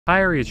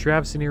Hi, it's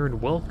Travis here,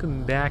 and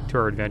welcome back to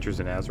our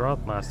adventures in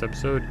Azeroth. Last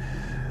episode,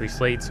 we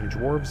slayed some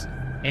dwarves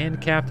and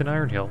Captain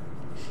Ironhill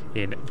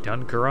in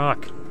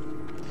Dunkarok.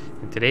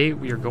 And today,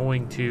 we are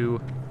going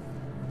to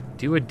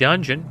do a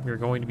dungeon. We're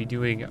going to be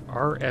doing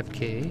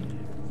RFK,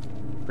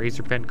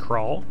 Razorfen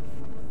Kraul.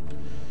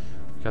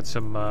 Got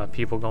some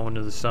people going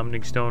to the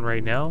Summoning Stone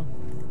right now.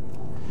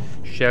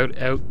 Shout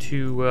out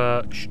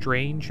to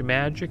Strange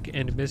Magic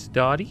and Miss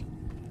Dottie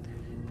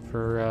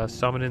for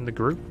summoning the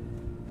group.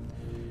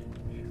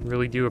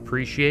 Really do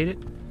appreciate it.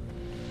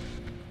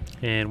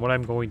 And what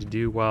I'm going to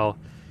do while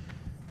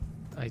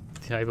I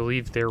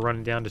believe they're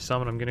running down to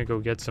summon, I'm going to go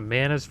get some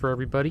manas for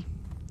everybody,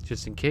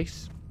 just in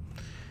case.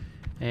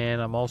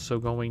 And I'm also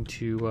going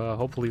to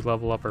hopefully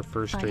level up our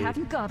first aid. I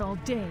haven't got all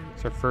day.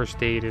 So our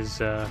first aid is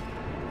can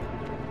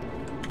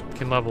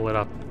level it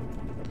up.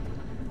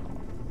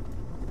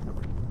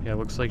 Yeah, it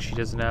looks like she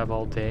doesn't have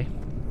all day.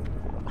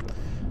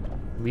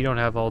 We don't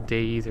have all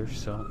day either,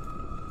 so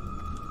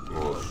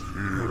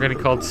we're gonna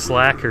call it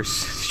slackers.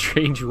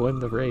 Strange won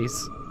the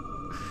race.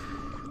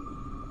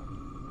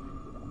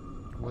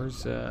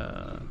 Where's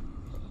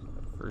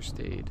first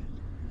aid?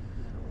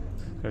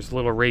 There's a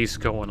little race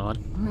going on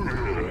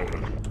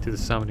to the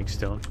Summoning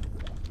Stone.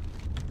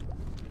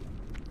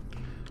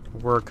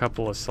 We're a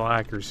couple of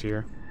slackers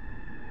here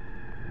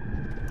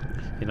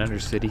in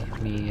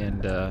Undercity. Me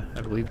and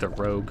I believe the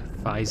rogue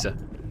Fiza,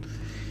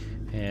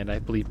 and I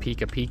believe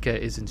Pika Pika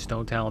is in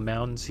Stone Talon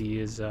Mountains. He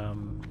is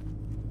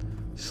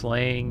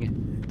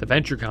slaying the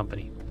Venture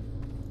Company,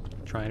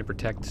 trying to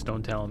protect the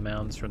Stone Talon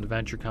Mountains from the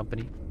Venture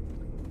Company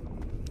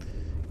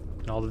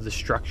and all the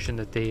destruction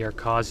that they are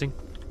causing.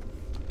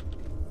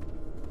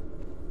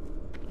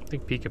 I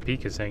think Pika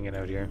Pika's hanging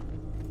out here.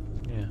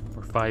 Yeah,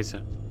 or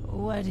Fiza.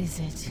 What is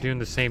it? They're doing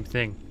the same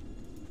thing.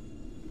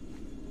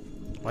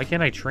 Why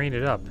can't I train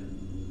it up?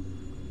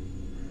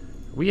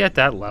 Are we at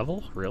that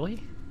level?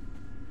 Really?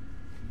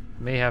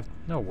 May have...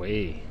 No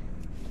way.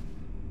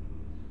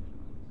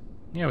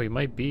 Yeah, we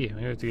might be. I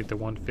have to get to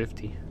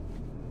 150.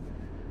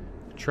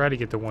 Try to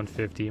get to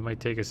 150. It might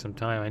take us some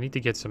time. I need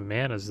to get some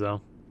manas, though.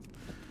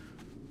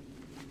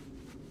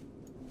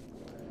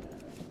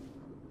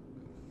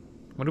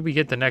 When do we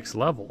get the next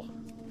level?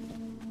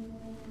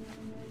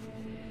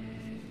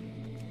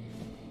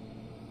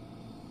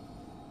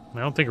 I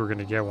don't think we're going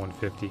to get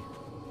 150.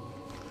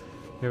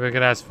 Maybe I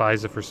could ask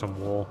Fiza for some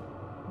wool.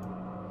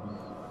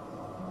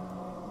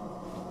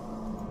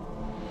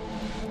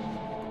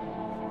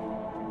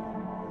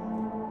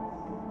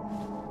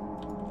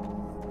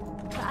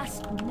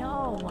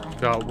 No.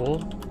 Got wool.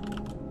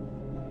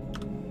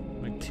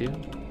 Like 2.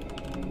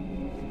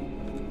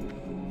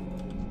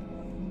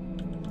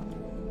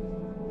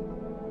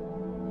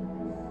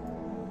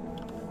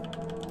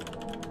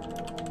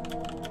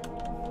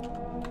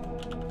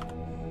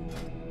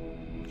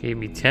 Gave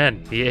me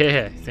 10.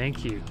 Yeah,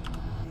 thank you.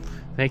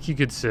 Thank you,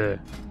 good sir.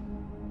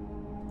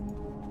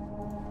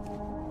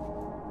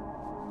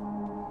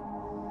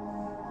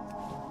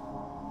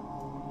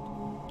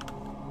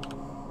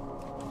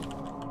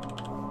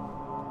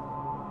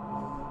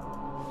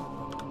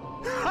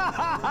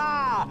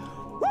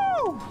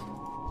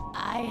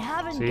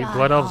 See,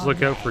 blood elves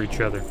look out for each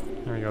other.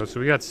 There we go. So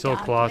we got silk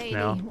cloth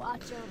now,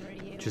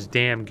 which is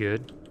damn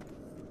good.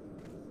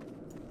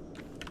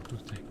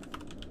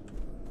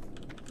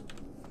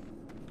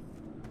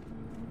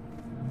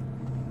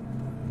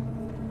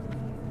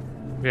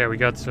 Yeah, we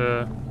got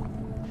so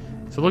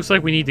it looks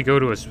like we need to go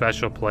to a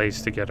special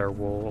place to get our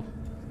wool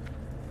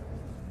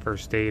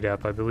first aid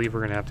up. I believe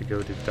we're gonna have to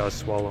go to Dust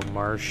Swallow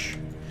Marsh,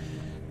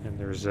 and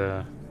there's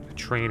a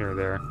trainer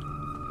there.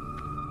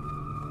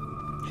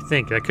 I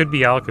think that could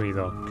be alchemy,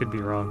 though. Could be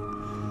wrong.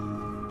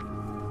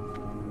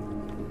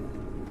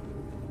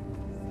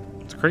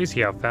 It's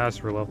crazy how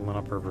fast we're leveling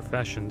up our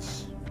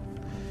professions.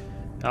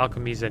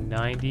 Alchemy's at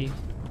 90.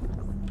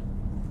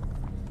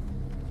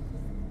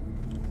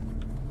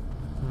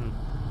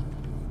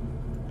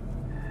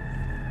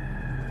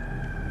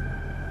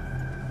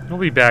 We'll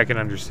be back in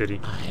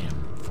Undercity. I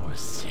am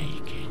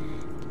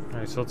forsaken.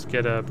 Alright, so let's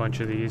get a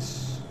bunch of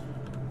these.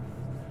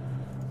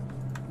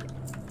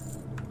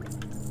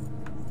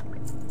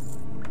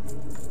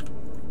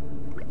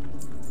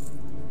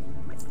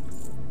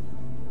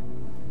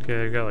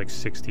 Okay, I got like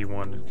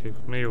 61. Okay,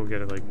 maybe we'll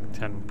get it like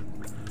 10.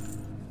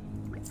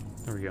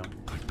 There we go.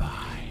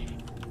 Goodbye.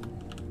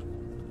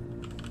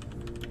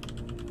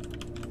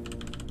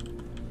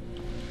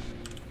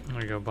 There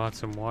we go, bought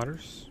some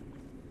waters.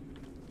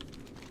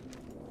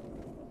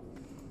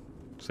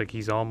 Looks like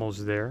he's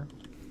almost there.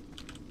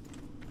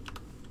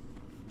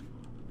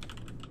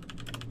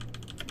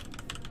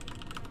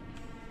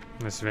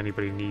 Unless if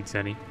anybody needs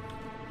any.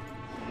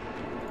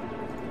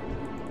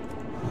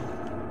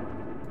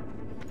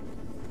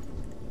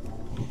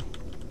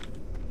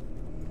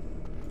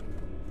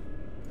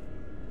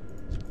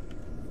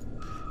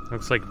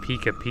 Looks like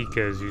Pika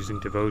Pika is using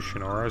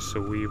Devotion Aura, so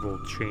we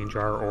will change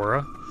our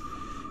aura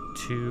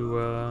to,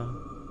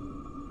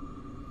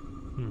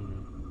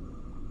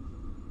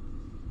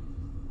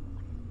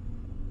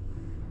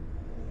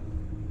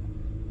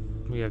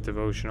 We have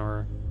Devotion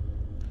Aura.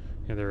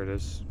 Yeah, there it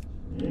is.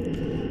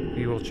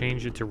 We will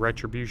change it to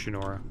Retribution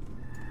Aura.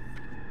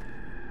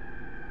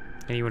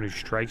 Anyone who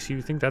strikes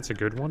you, think that's a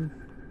good one?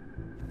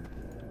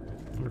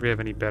 I wonder if we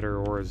have any better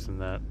auras than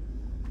that.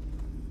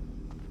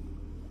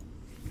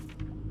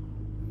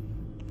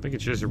 I think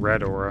it's just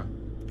Red Aura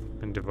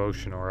and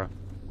Devotion Aura.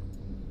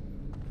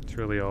 It's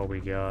really all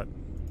we got.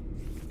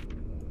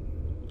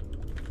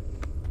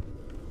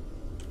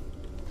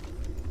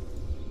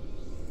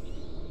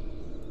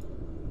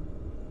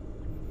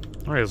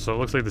 Alright, so it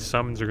looks like the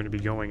summons are going to be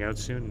going out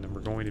soon, and then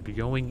we're going to be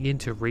going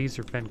into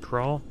Razorfen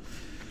Kraul.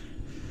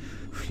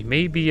 We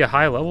may be a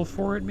high level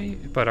for it,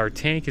 maybe, but our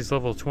tank is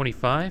level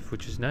 25,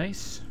 which is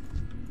nice.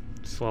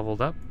 Just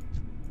leveled up.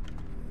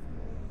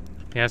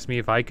 He asked me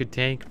if I could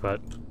tank,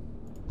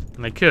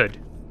 and I could.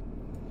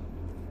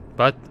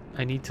 But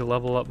I need to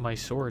level up my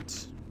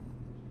swords.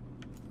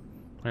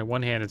 My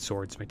one-handed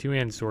swords. My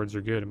two-handed swords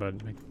are good, but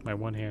my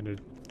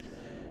one-handed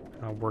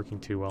not working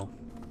too well.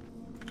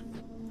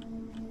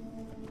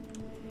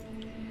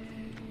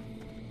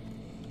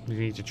 We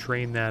need to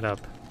train that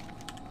up.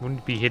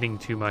 Wouldn't be hitting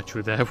too much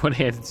with that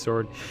one-handed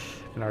sword,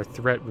 and our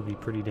threat would be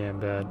pretty damn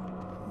bad.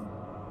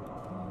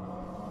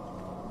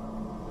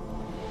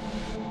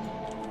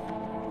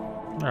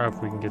 Alright,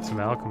 if we can get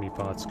some alchemy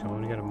pots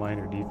going. We got a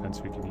minor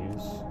defense we can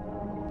use.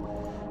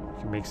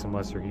 We can make some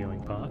lesser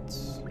healing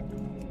pots.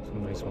 So we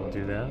might as well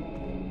do that.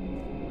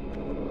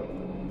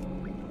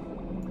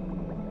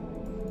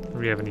 Do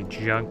we have any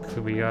junk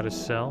that we gotta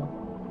sell?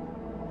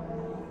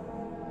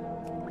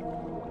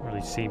 Don't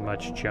really see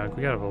much junk.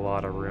 We gotta have a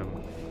lot of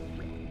room.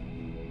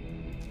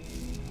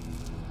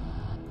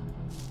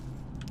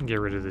 Get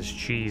rid of this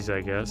cheese,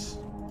 I guess.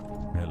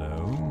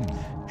 Hello.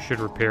 Should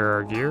repair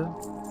our gear.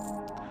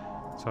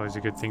 It's always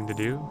a good thing to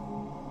do.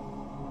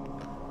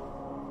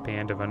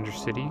 Band of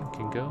Undercity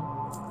can go.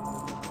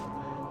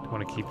 Don't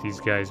want to keep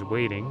these guys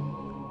waiting.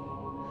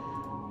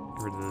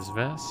 Get rid of this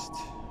vest.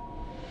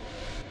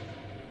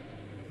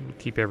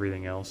 Keep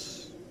everything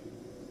else.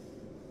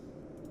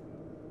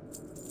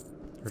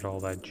 Get rid of all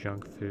that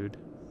junk food.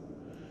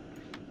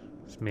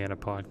 This mana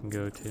pot can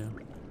go too.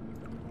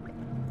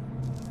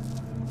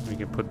 We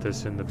can put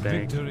this in the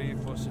bank. Victory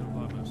for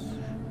Sylvanus.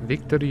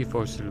 Victory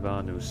for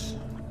Sylvanus.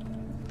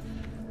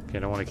 Okay, I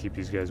don't want to keep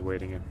these guys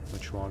waiting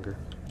much longer.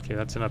 Okay,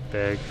 that's enough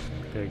bag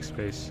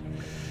space.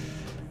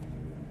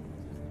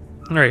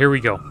 Alright, here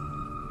we go.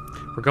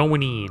 We're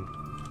going in.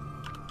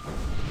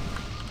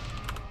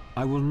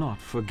 I will not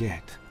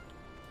forget.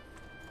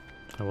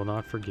 I will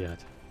not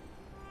forget.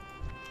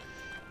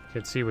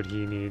 Let's see what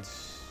he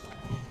needs.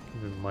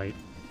 Give him might.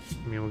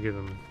 I mean, we'll give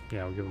him...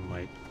 Yeah, we'll give him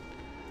might.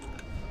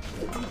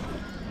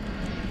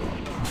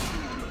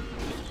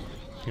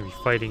 Gonna be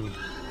fighting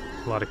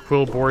a lot of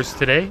quill boars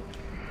today.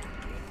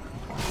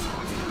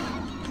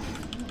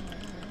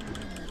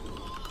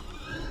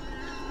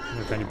 I don't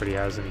know if anybody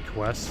has any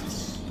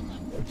quests.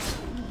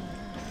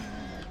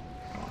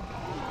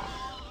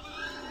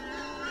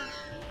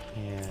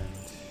 And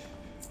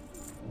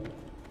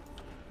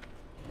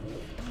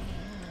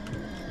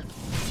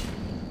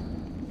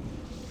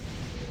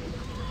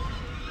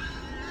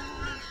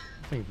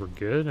I think we're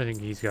good. I think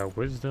he's got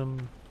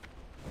wisdom.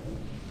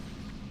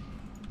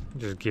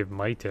 Just give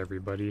might to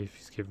everybody if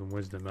he's giving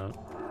wisdom out.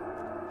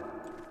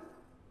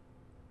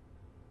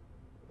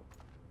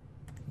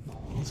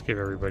 Let's give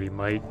everybody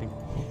might. Even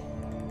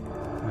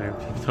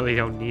though they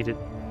don't need it.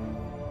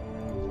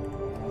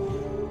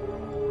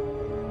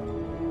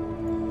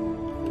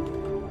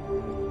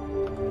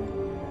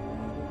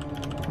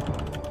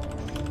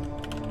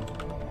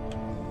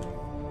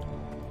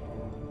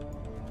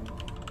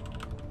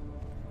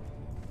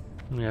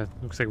 Yeah,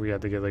 looks like we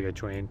had to get like a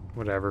train,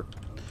 whatever.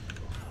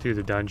 Do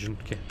the dungeon.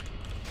 Okay.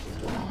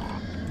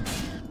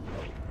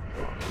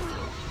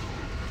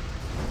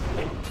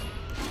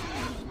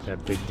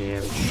 That big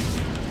damage.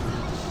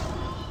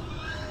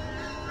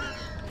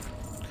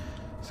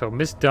 So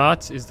Miss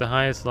Dots is the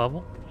highest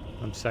level.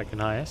 I'm second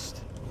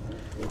highest.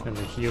 And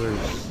the healer's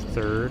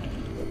third.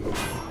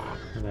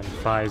 And then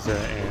Fiza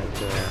and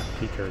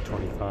Pika are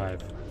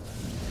 25.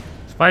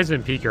 So Fiza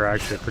and Pika are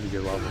actually a pretty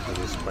good level for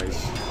this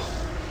place.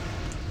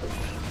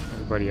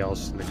 Everybody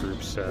else in the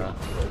group's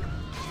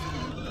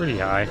pretty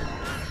high.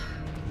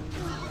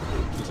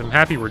 So I'm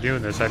happy we're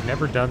doing this. I've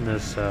never done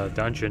this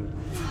dungeon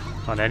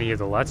on any of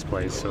the Let's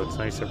Plays, so it's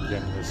nice that we're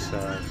getting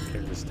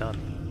this done.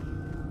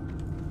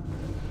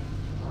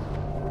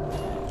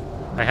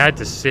 I had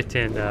to sit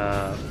in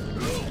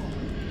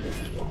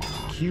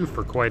queue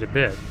for quite a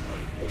bit,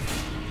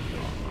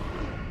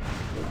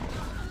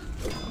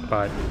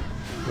 but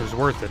it was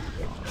worth it.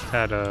 Just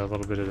had a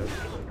little bit of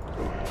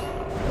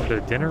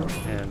dinner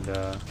and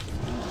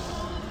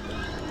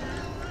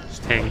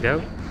just hanged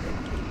out.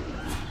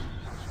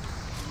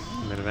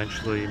 And then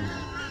eventually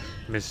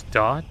Miss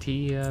Dot,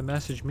 he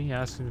messaged me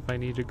asking if I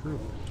need a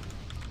group.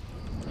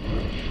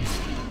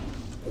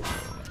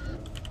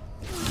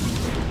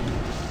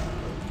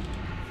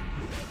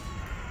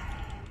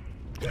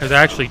 I was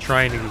actually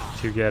trying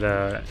to get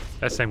a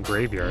SM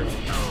Graveyard.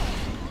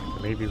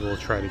 Maybe we'll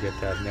try to get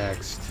that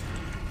next.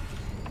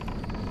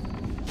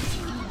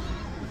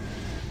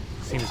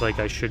 seems like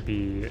I should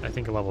be, I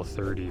think, a level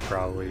 30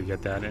 probably to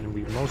get that, and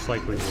we most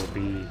likely will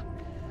be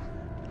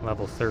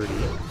level 30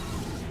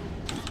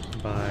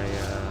 by,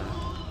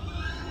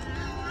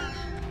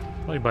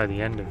 probably by the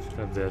end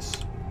of this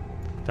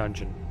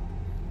dungeon.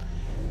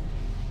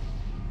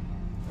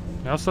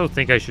 I also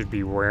think I should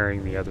be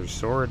wearing the other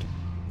sword.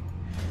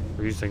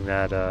 We're using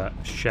that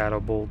Shadow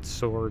Bolt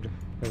sword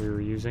that we were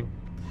using.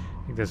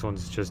 I think this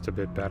one's just a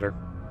bit better.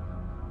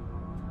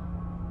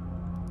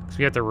 So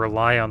we have to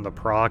rely on the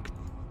proc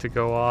to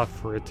go off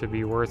for it to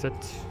be worth it.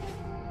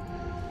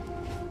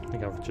 I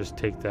think I'll just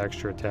take the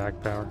extra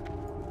attack power.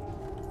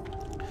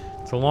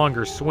 It's a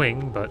longer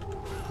swing, but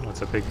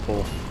it's a big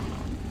pull.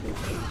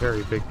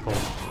 Very big pull. I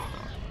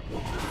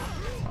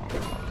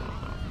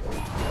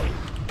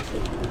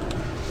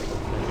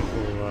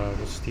think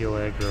we'll steal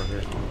aggro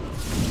here.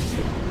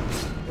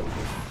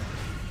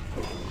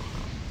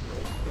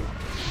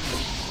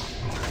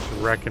 Just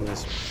wrecking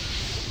this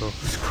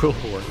squill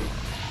horde.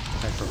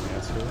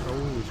 Necromancer.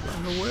 Oh, he's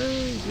running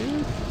away,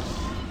 dude.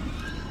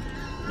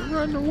 We're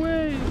running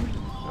away.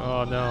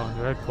 Oh no,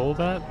 did I pull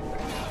that?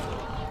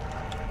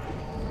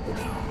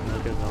 I'm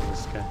not getting on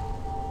this guy.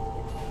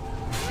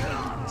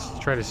 Let's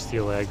try to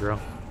steal aggro.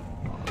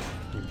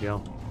 There we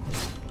go.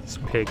 This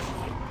pig.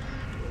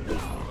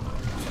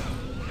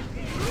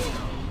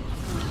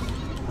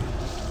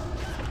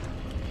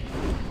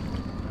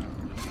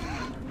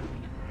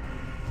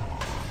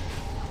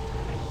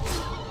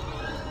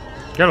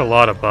 Got a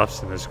lot of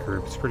buffs in this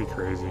group. It's pretty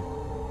crazy.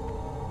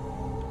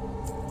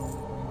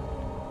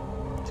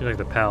 Seems like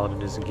the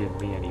Paladin isn't giving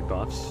me any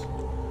buffs.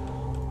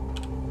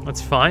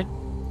 That's fine.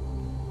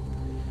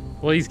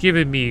 Well, he's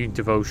giving me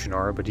Devotion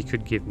Aura, but he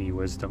could give me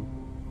Wisdom.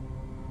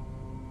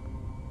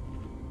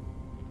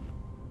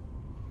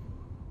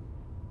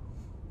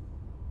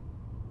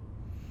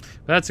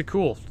 That's a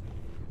cool.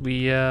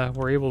 We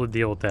were able to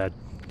deal with that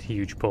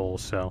huge pull,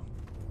 so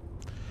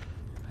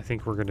I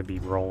think we're going to be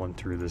rolling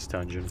through this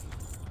dungeon.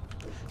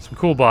 Some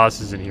cool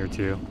bosses in here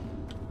too.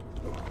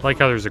 Like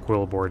how there's a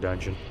Quillbore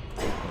dungeon.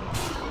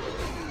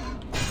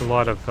 There's a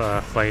lot of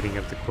fighting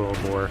of the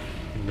Quillbore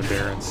in the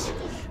Barrens.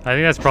 I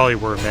think that's probably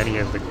where many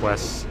of the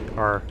quests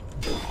are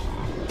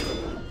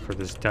for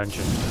this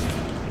dungeon.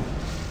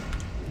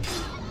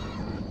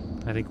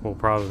 I think we'll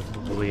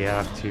probably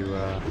have to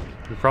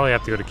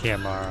go to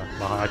Camp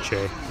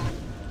Mahache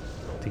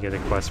to get a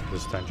quest for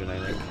this dungeon, I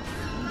think.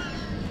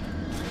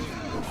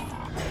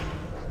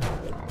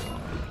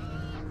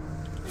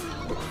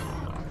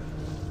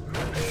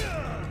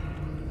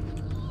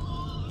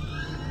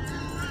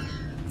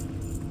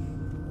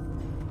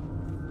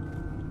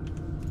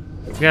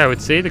 Yeah, I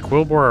would say the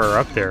Quillbore are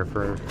up there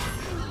for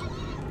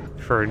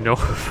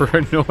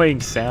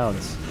annoying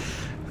sounds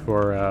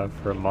for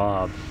a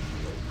mob.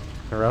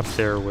 They're up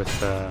there with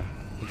the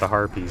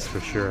harpies for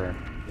sure.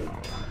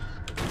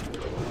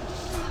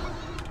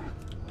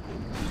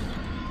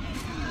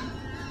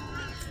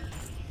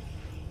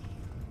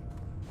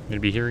 I'm gonna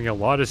be hearing a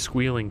lot of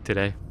squealing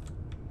today.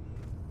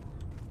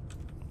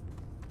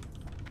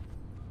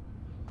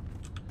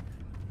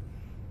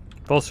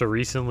 I've also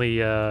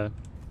recently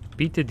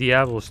beat the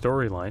Diablo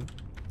storyline,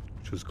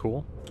 which was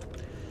cool.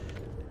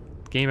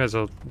 The game has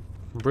a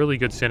really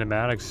good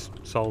cinematics,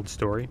 solid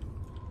story.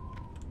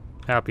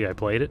 Happy I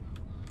played it.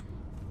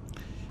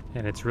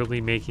 And it's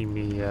really making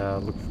me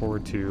look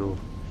forward to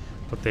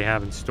what they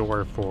have in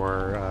store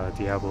for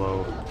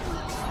Diablo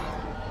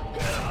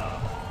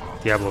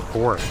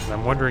 4. And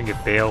I'm wondering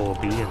if Bale will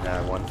be in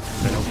that one.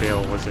 I know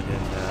Bale wasn't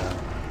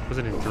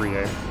in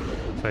 3A,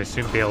 so I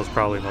assume Bale's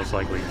probably most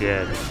likely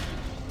dead.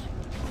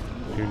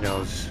 Who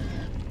knows?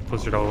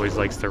 Blizzard always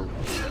likes to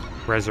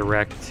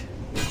resurrect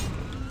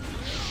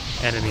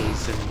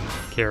enemies and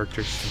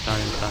characters from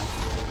time to time.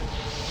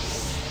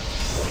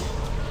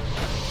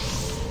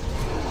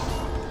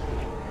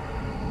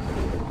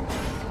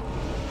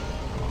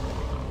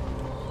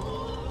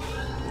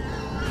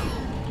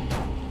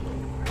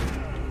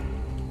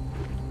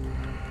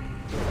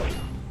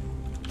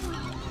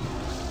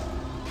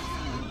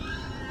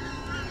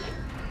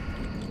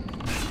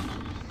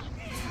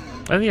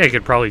 I think I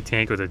could probably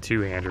tank with a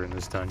two-hander in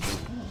this dungeon.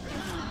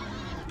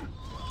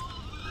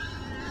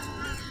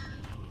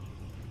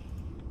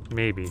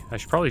 Maybe. I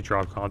should probably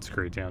drop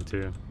Consecrate down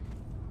too.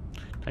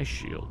 Nice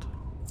shield.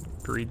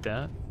 Read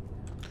that.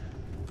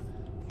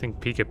 I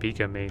think Pika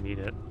Pika may need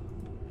it.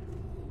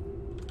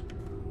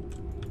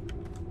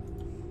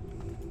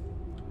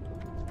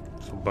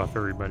 So buff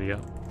everybody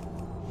up.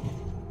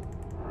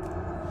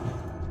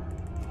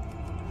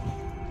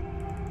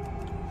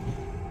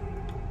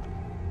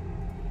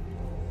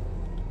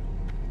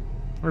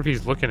 Or if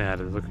he's looking at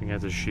it, looking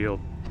at the shield.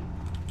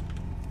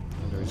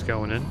 And he's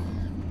going in.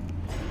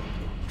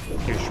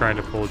 He was trying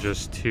to pull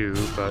just two,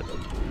 but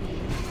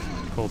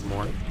pulled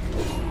more.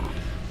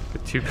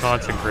 Put two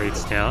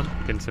Consecrates down,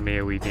 getting some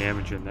AoE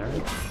damage in there.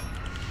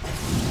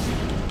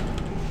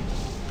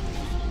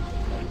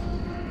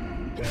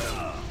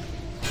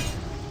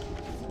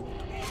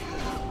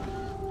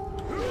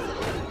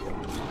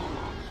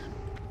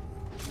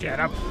 Get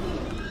up!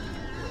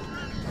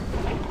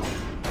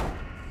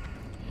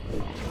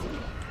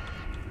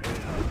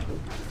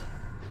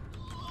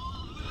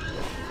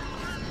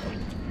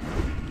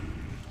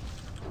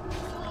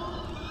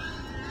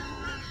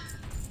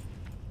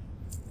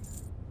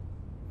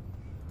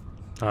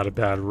 Not a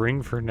bad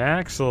ring for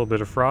Nax. A little bit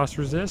of frost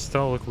resist.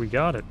 Oh, look, we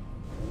got it.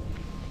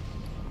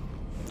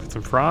 Got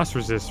some frost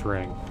resist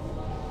ring.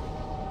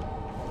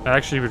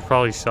 Actually, would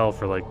probably sell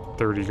for like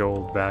 30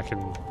 gold back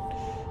in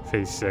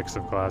Phase 6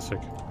 of Classic.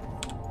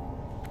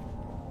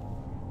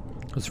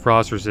 This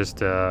frost resist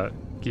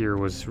gear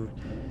was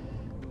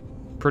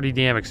pretty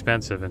damn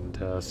expensive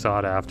and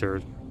sought after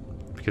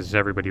because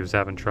everybody was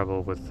having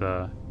trouble with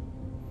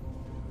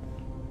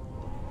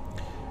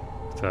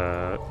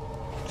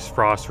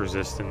frost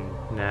resistant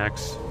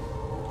Nax,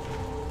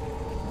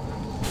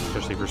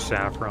 especially for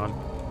Saffron.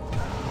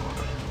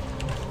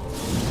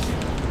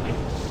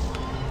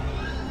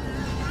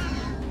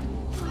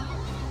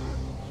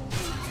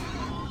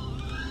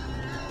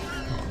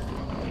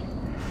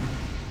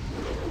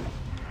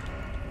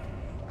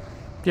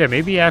 Yeah,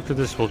 maybe after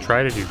this we'll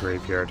try to do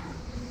Graveyard.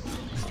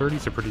 30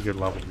 is a pretty good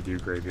level to do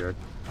Graveyard.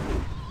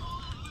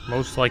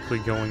 Most likely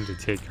going to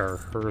take our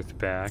Hearth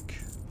back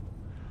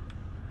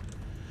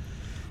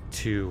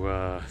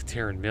to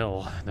Terran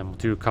Mill, and then we'll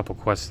do a couple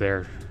quests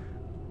there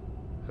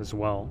as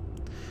well.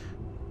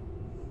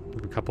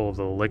 A couple of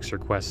the elixir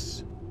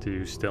quests to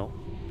do still.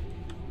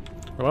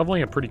 We're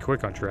leveling up pretty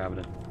quick on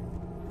Travenin.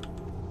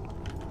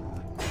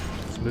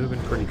 It's moving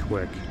pretty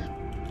quick.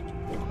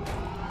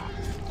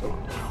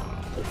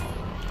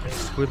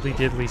 Squiddly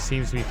Diddly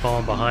seems to be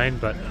falling behind,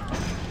 but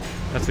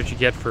that's what you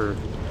get for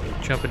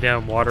jumping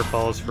down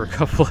waterfalls for a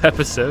couple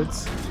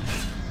episodes.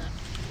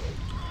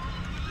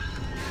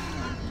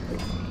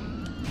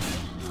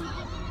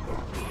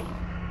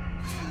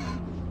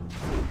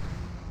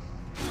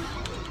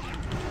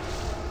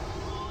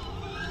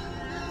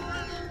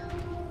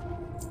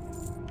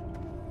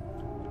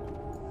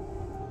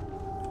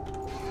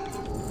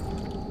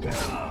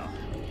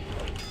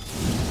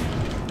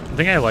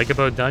 The thing I like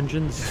about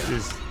dungeons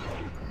is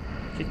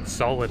get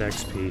solid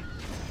XP.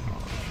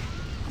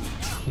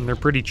 And they're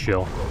pretty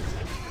chill.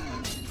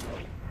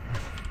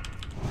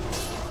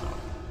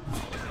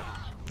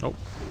 Oh.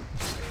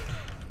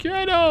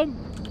 Get him!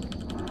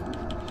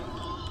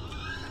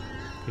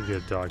 You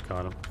get a dog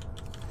on him.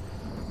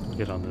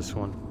 Get on this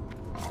one.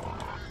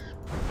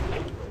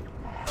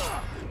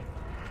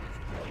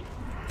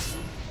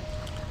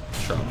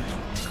 Drop.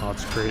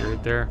 Consecrate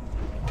right there.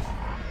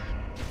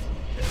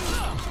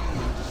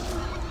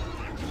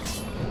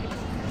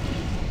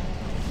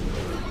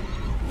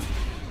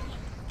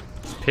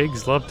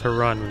 Pigs love to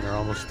run when they're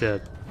almost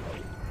dead.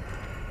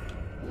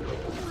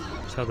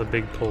 That's how the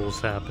big pulls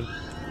happen.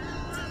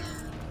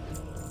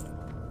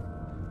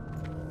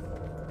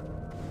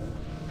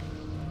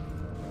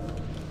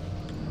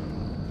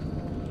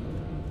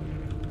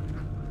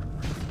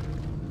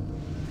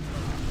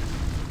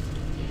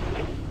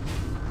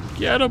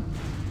 Get him!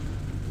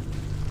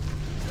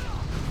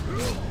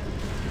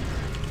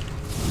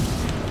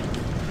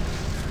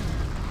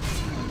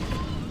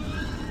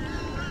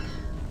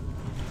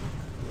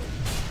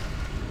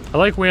 I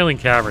like Wailing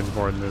Caverns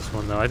more than this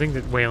one, though. I think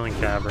that Wailing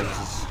Caverns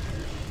is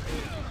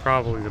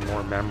probably the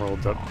more memorable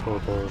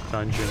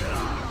dungeon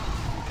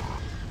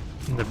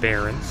in the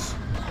Barrens.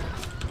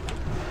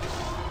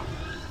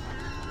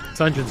 This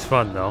dungeon's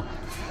fun, though.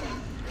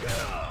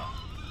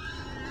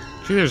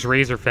 Actually, there's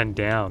Razorfen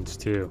Downs,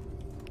 too.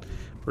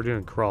 We're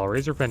doing Kraul.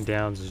 Razorfen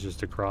Downs is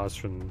just across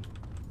from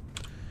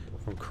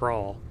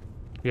Kraul.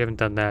 We haven't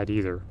done that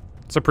either.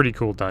 It's a pretty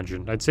cool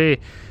dungeon. I'd say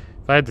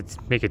if I had to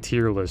make a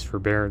tier list for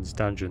Barrens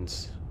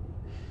dungeons,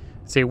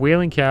 I'd say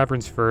Wailing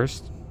Caverns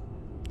first,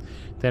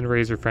 then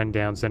Razorfen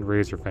Downs, then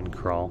Razorfen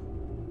Kraul.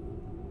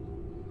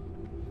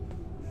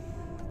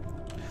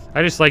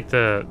 I just like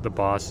the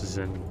bosses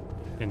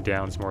in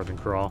Downs more than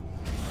Kraul.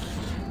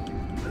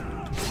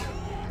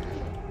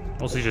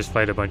 Mostly just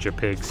fight a bunch of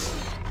pigs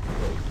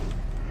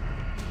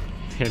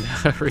in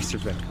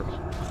Razorfen Kraul.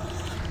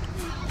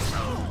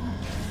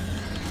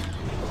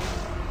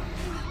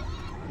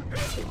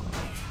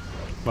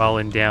 While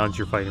in Downs,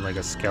 you're fighting like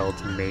a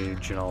skeleton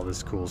mage and all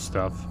this cool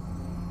stuff.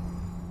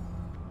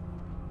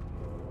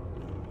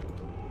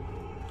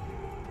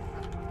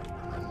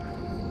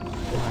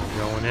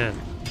 Going in.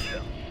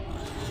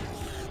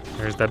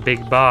 There's the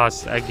big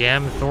boss,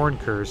 Agam Thorn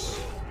Curse.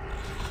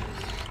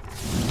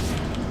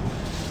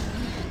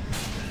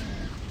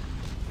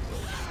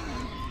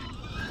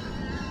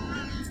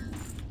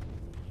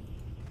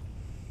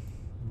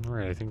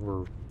 Alright, I think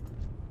we're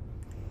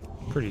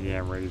pretty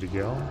damn ready to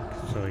go.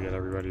 So we got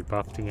everybody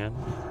buffed again.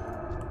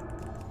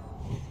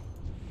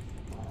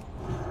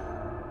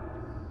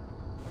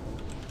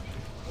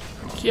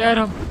 Get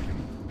him!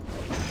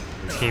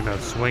 He came out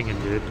swinging,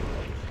 dude.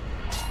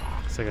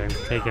 Looks like I'm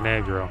taking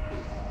aggro.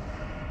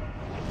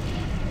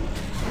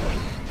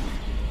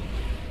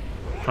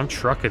 I'm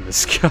trucking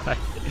this guy.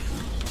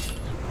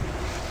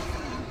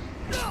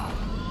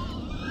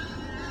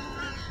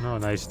 Oh,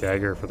 nice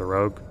dagger for the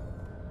rogue.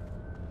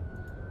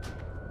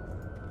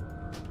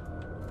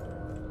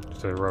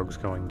 if the rogue's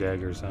going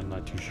daggers. I'm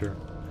not too sure.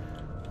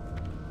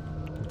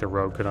 I think the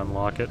rogue could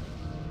unlock it.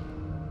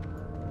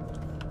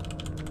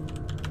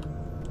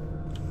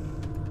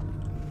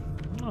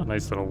 Oh,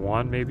 nice little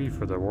wand maybe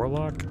for the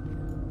warlock.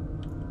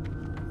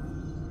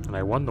 And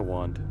I won the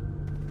wand,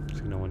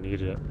 so no one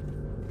needed it.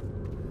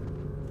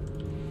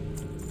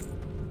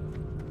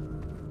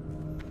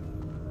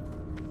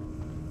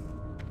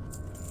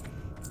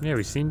 Yeah,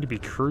 we seem to be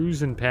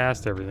cruising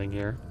past everything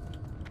here.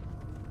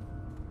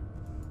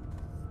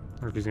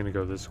 Or if he's gonna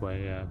go this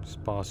way, yeah,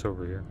 just boss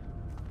over here.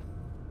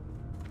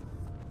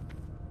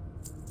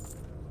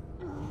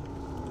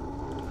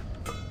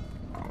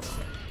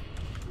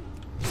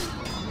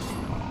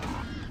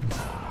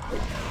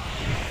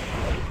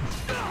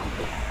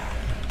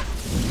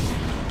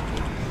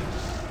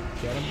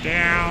 Get him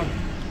down!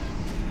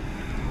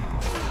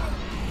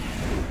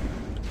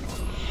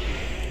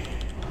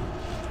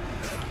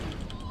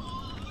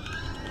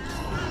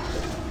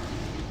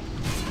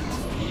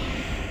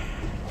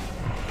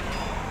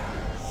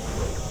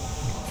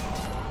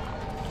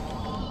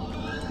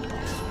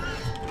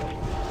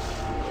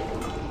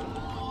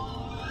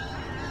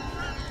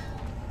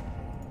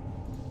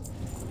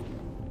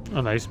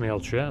 A nice mail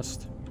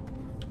chest.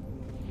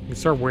 You can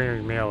start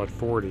wearing mail at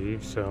 40,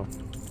 so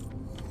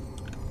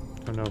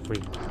I don't know if we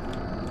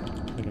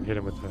can hit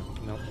him with the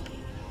nope.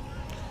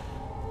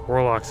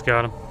 Warlock's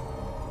got him.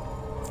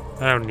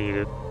 I don't need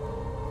it.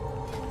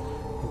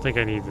 I don't think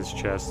I need this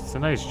chest. It's a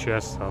nice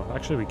chest though.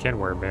 Actually we can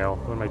wear mail.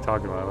 What am I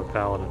talking about? I'm a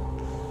paladin.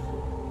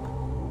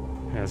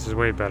 Yeah, this is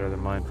way better than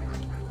mine.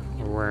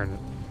 We're wearing it.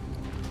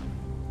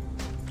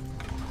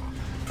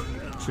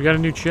 So we got a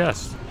new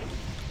chest.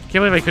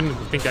 Can't believe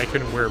I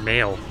couldn't wear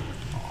mail.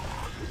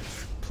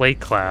 Plate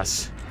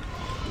class.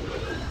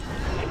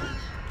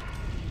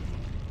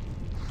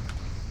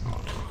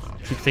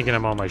 Keep thinking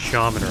I'm on my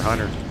shaman or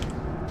hunter.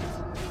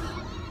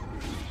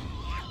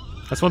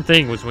 That's one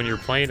thing was when you're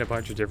playing a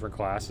bunch of different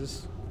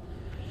classes,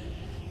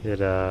 it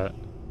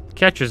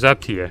catches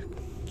up to you.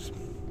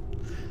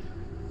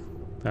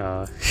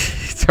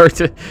 It's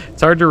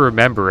hard to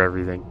remember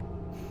everything.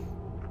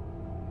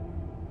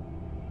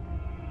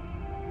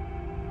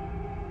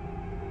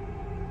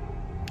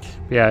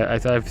 Yeah,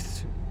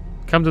 I've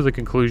come to the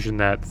conclusion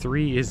that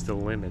 3 is the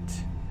limit,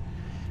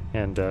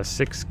 and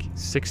six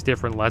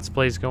different Let's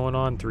Plays going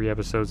on, 3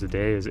 episodes a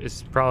day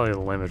is probably the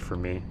limit for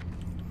me.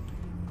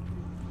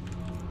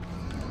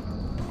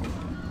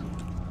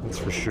 That's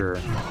for sure.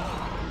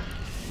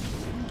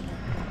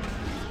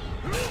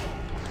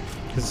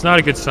 'Cause it's not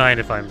a good sign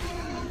if I'm,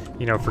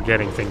 you know,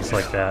 forgetting things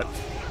like that.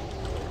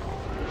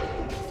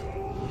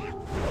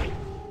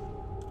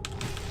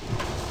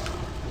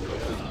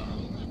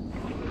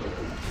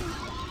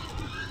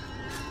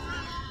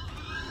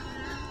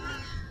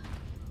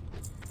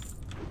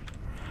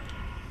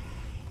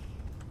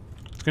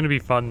 It's going to be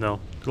fun, though.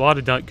 A lot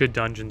of good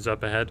dungeons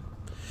up ahead.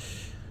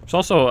 There's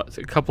also a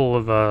couple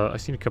of, I've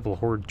seen a couple of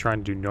Horde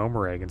trying to do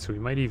Gnomeregan, so we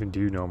might even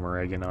do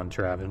Gnomeregan on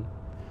Traven.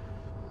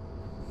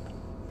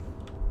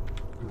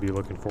 I'll be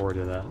looking forward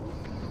to that.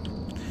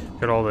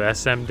 Got all the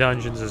SM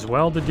dungeons as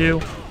well to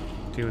do.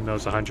 Doing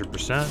those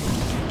 100%.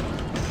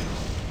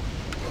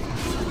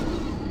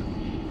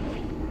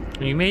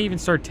 And you may even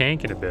start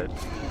tanking a bit.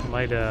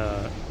 Might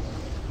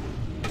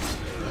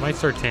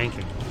start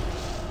tanking.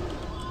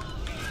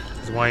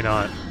 Why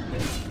not?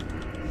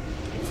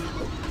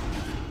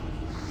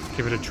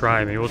 Give it a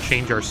try. Maybe we'll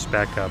change our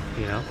spec up,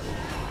 you know?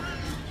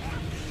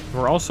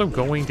 We're also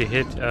going to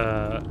hit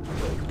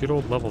good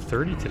old level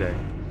 30 today.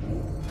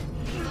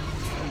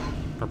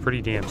 Or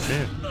pretty damn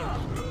soon.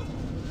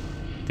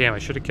 Damn, I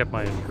should have kept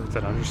my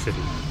that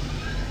Undercity.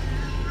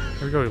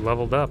 There we go, we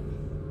leveled up.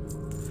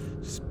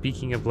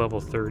 Speaking of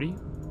level 30,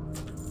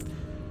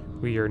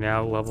 we are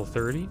now level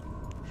 30.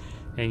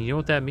 And you know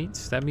what that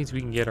means? That means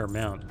we can get our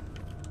mount.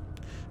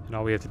 And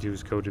all we have to do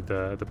is go to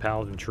the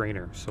Paladin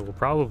trainer. So we'll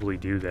probably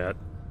do that.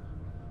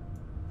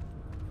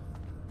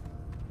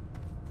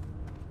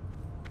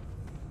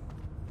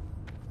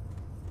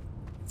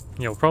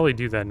 Yeah, we'll probably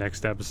do that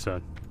next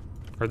episode.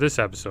 Or this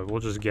episode.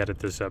 We'll just get it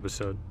this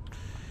episode.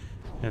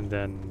 And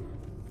then,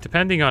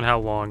 depending on how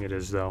long it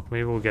is, though,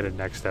 maybe we'll get it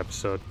next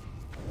episode.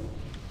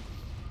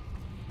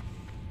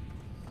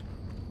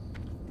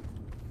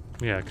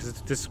 Yeah,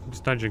 because this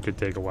dungeon could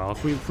take a while.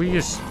 If we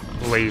just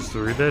blaze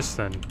through this,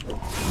 then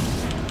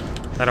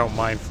I don't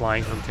mind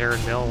flying from Terran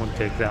Mill. It wouldn't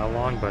take that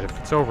long, but if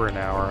it's over an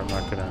hour, I'm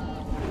not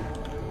gonna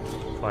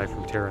fly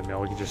from Terran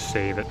Mill. We can just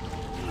save it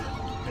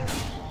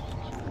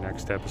for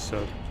next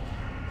episode.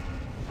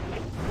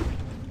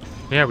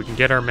 Yeah, we can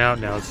get our mount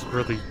now. It's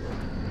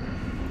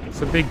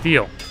a big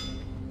deal.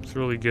 It's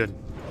really good.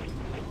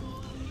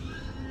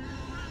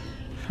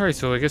 Alright,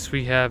 so I guess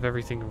we have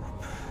everything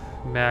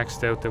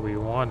maxed out that we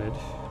wanted.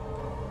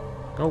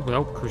 Oh,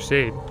 no,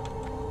 Crusade.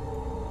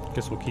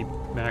 Guess we'll keep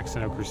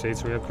maxing out Crusade.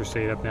 So we have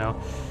Crusade up now.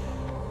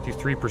 Do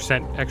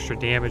 3% extra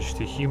damage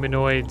to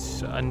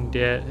humanoids,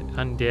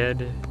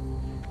 undead,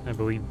 I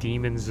believe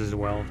demons as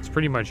well. It's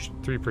pretty much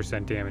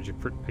 3% damage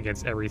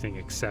against everything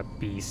except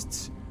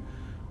beasts.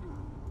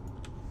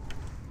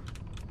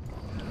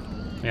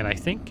 And I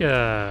think,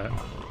 I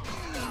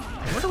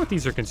wonder what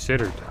these are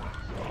considered,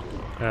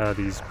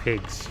 these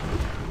pigs.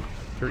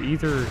 They're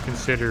either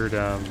considered,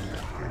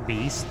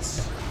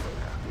 beasts,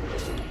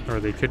 or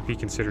they could be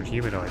considered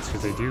humanoids,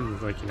 because they do,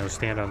 like, you know,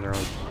 stand on their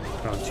own,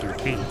 on 2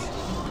 feet.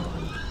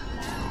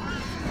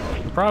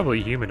 They're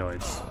probably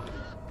humanoids.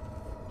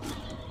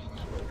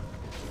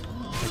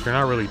 Like, they're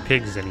not really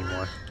pigs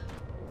anymore.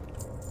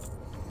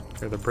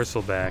 They're the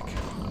bristleback.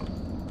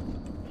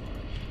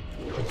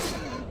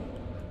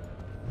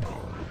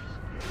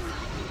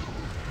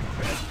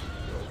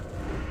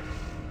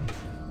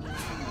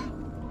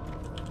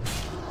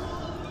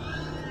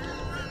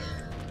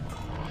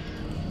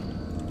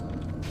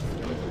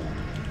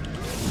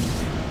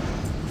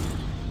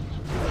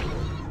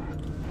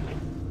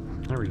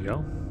 There we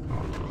go.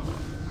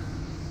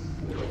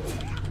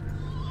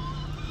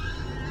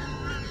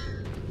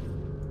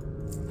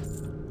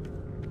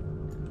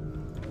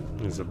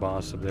 There's a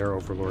boss up there,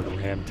 Overlord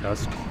Ram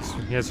Tusk.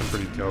 He has some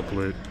pretty dope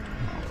loot.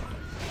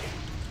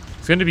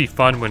 It's going to be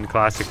fun when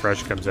Classic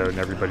Rush comes out and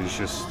everybody's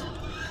just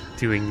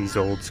doing these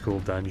old school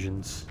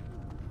dungeons.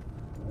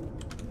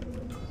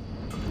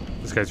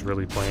 This guy's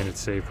really playing it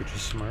safe, which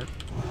is smart.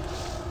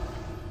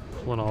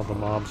 Pulling all the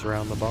mobs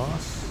around the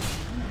boss.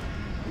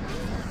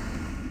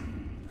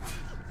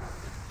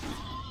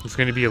 There's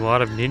going to be a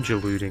lot of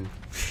ninja looting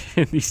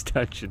in these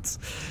dungeons.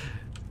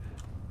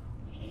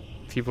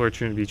 People are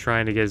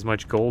trying to get as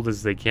much gold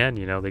as they can,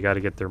 you know, they got to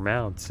get their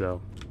mounts,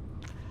 so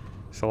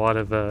there's a lot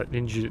of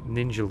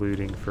ninja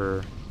looting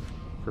for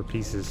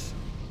pieces.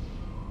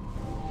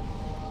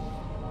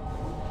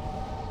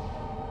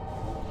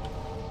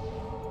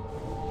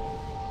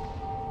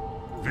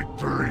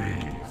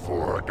 Victory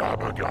for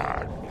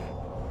Gabagan.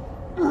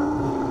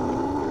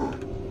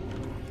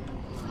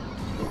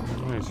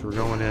 Alright, so we're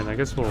going in. I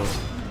guess we'll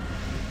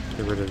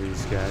get rid of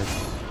these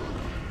guys.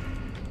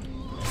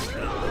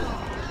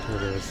 Get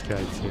rid of this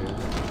guy too.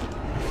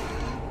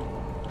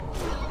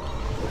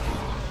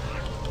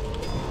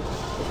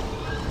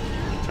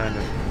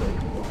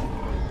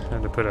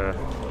 Time to put a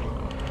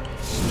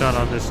stun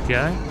on this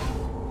guy.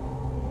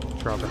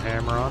 Drop a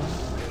hammer on him.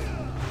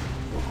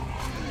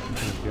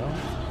 There we go.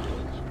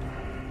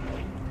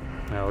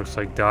 Now it looks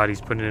like Dottie's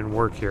putting in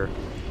work here.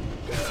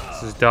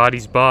 This is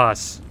Dottie's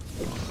boss.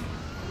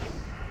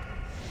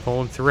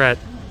 Pulling threat.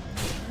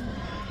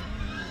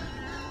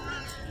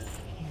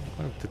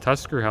 Oh, the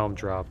Tusker helm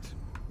dropped.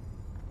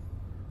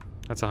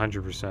 That's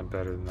 100%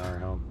 better than our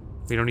helm.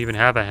 We don't even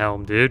have a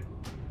helm, dude.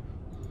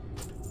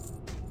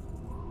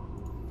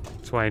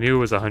 That's why I knew it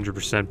was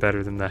 100%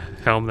 better than the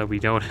helm that we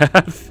don't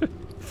have.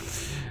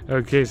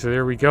 Okay, so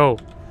there we go.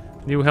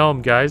 New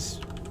helm, guys.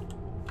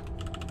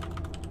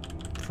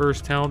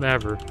 First helm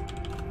ever.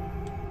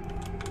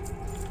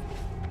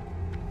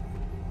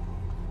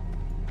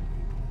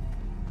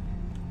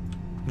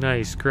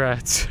 Nice,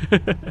 congrats.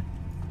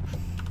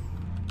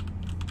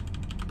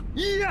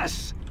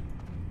 Yes!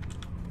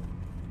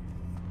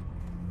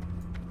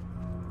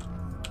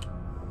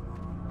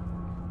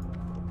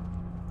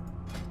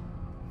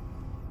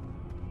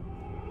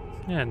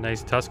 Yeah,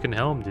 nice Tuscan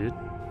helm, dude.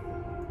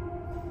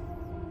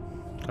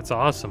 That's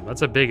awesome.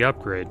 That's a big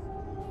upgrade.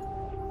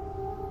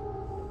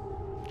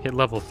 Hit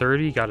level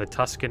 30, got a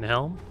Tuscan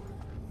helm.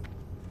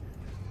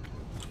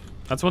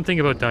 That's one thing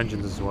about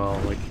dungeons as well.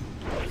 Like,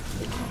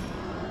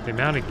 the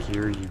amount of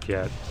gear you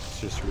get is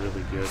just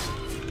really good.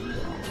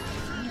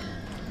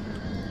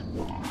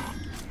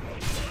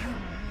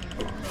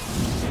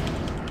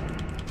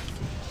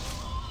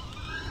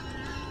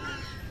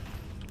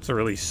 It's a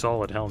really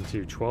solid helm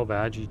too. 12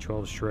 agi,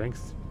 12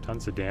 strength.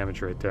 Tons of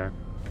damage right there.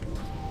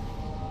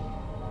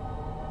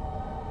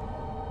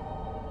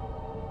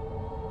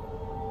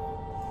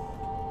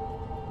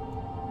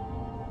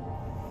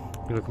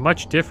 We look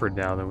much different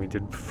now than we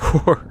did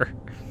before.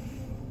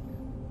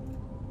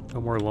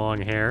 No more long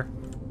hair.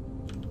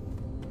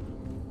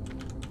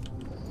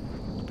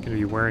 Gonna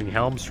be wearing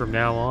helms from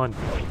now on.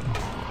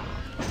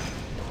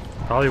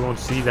 Probably won't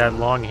see that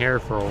long hair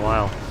for a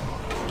while.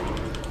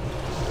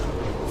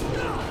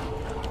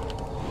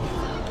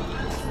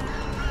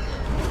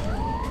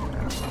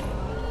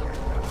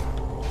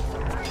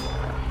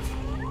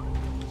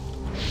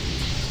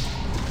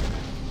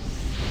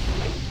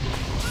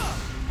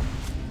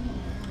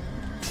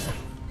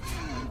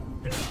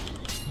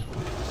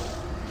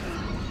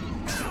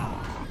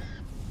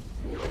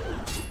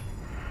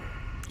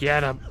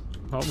 Get him!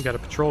 Oh, we got a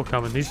patrol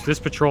coming. This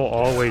patrol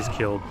always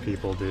killed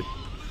people, dude.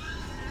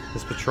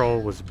 This patrol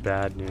was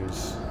bad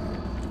news.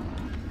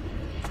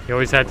 You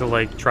always had to,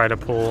 like, try to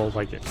pull,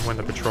 like, when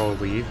the patrol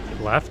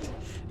left.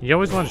 You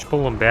always wanted to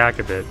pull them back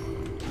a bit.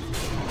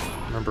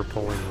 I remember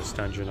pulling this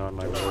dungeon on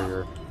my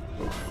warrior.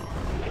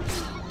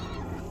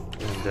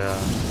 And,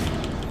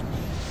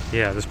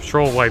 yeah, this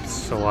patrol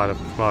wipes a lot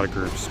of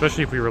groups.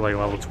 Especially if we were, like,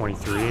 level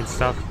 23 and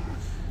stuff.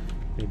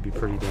 It'd be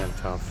pretty damn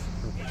tough.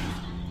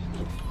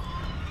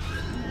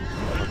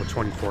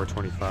 24,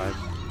 25.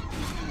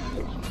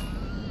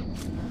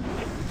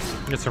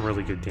 Get some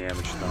really good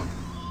damage though.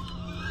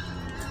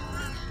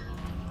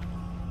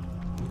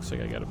 Looks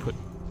like I gotta put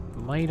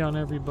might on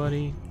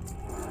everybody.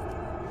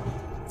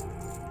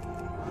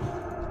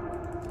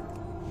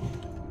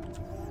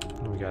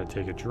 We gotta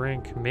take a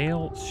drink.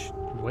 Male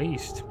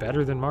waste.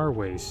 Better than Mar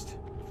waste.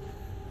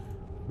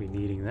 We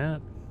needing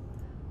that.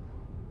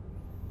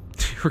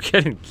 We're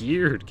getting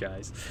geared,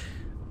 guys.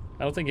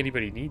 I don't think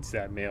anybody needs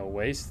that male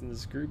waste in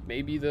this group.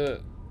 Maybe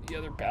the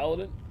other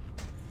Paladin.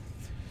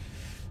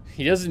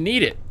 He doesn't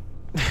need it.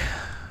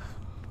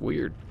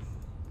 Weird.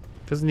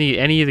 Doesn't need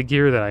any of the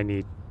gear that I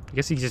need. I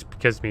guess he just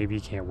because maybe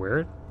he can't wear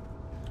it.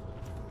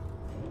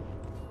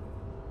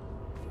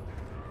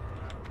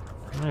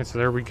 Alright, so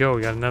there we go.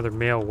 We got another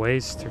male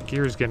waste. Our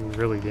gear's getting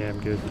really damn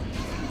good.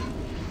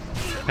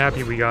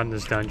 Happy we got in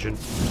this dungeon.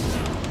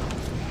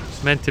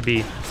 It's meant to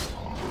be.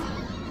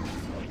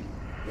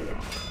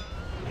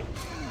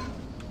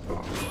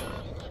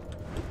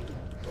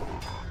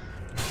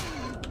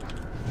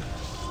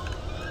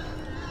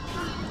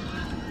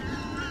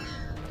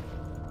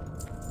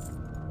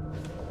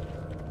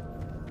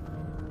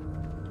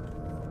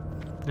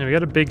 Yeah, we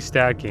got a big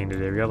stat gain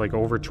today. We got like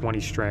over 20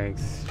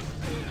 strength.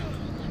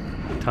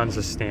 Tons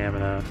of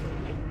stamina.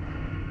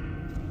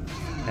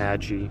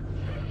 Agi.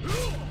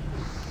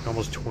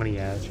 Almost 20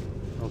 agi.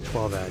 Oh,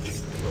 12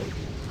 agi.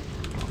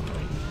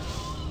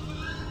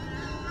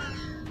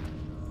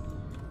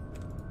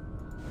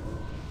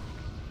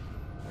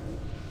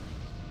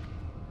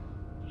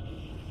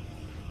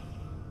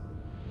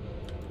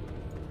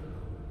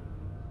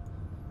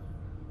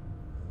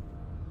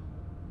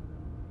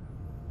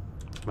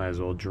 Might as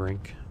well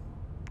drink.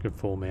 Get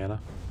full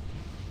mana.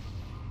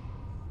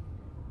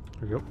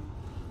 There we go.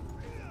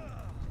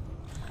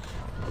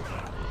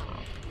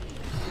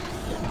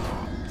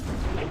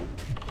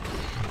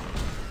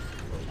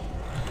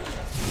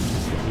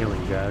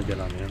 Healing guy, I'll get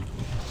on him.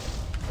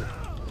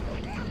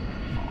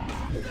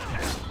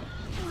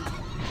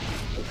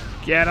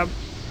 Get him!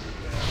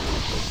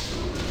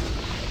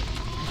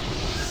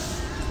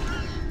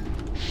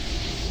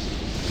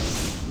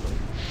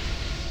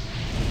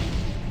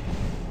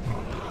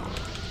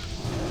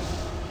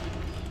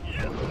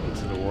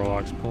 To the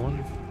Warlock's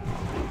pulling.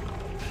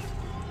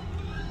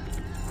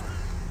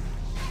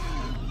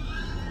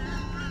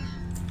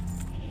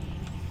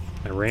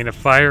 A rain of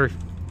fire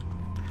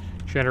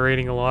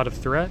generating a lot of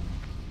threat.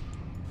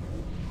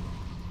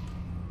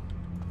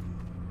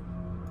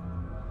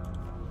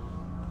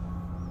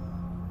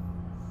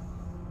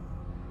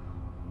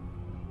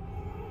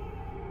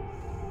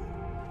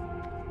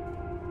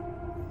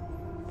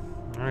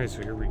 Alright,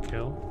 so here we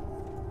go.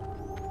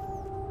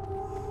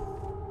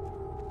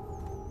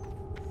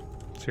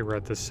 See, we're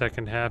at the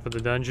second half of the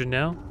dungeon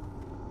now.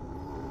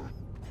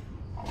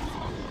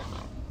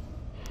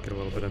 Get a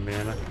little bit of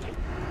mana.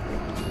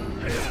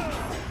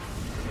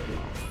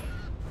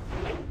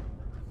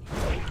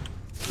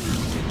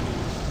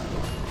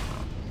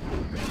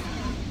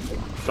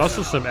 There's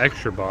also some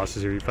extra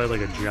bosses here. You fight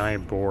like a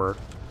giant boar,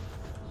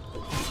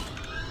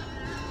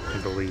 I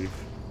believe,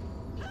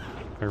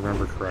 if I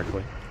remember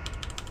correctly.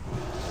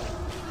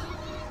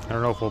 I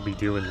don't know if we'll be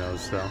doing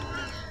those though.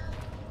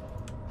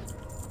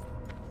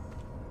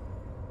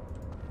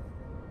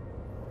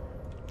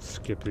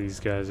 Skip these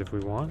guys if we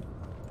want.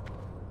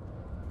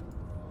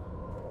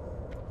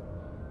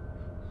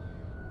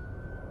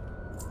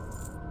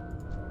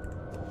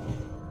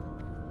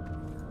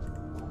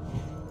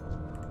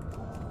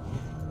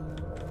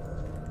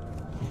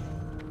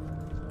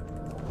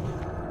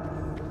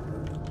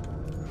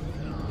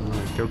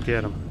 Go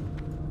get him.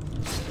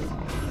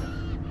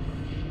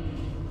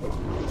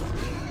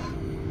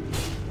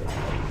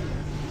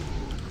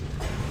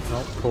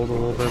 Oh, pulled a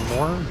little bit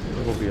more.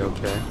 It'll be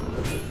okay.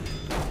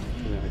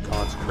 I'm gonna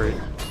concentrate.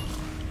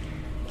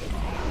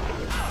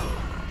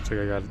 Looks like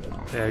I got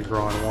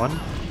aggro on one.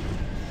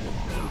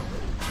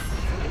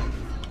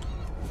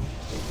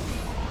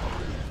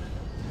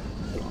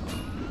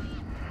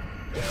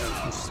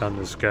 Stun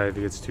this guy if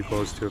he gets too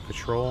close to a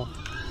patrol.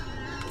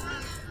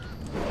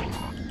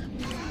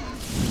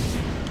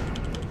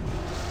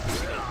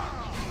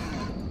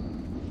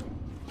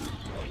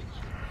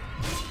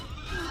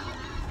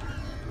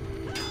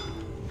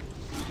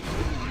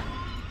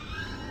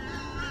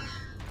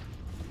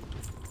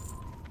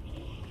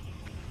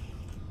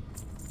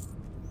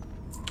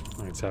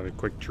 Let's have a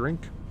quick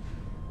drink.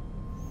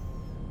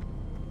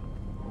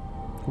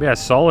 Yeah,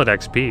 solid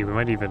XP. We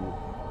might even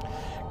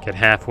get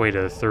halfway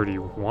to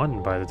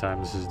 31 by the time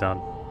this is done.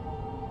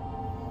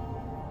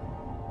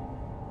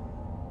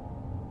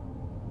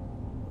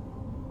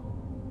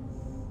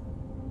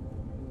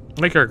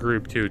 Like our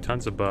group too,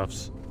 tons of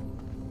buffs.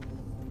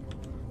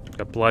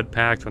 Got Blood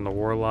Pact from the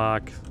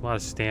Warlock, a lot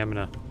of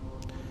stamina.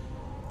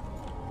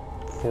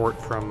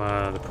 Fort from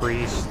the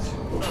Priest.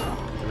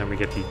 And then we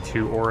get the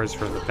 2 auras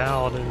from the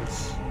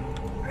Paladins.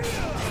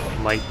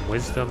 Light and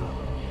Wisdom.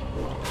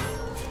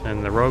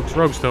 And the Rogues.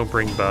 Rogues don't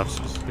bring buffs.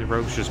 The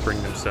Rogues just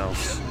bring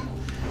themselves.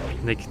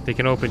 And they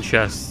can open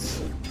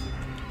chests.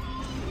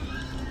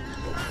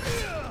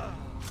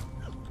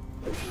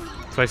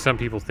 That's why some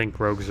people think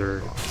Rogues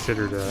are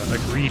considered a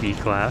greedy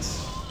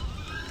class.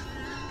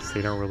 Because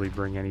they don't really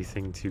bring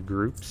anything to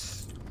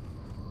groups.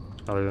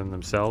 other than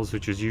themselves,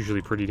 which is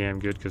usually pretty damn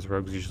good because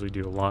rogues usually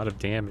do a lot of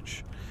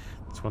damage.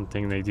 That's one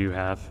thing they do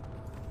have.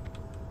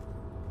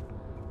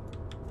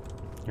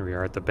 Here we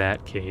are at the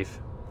Bat Cave.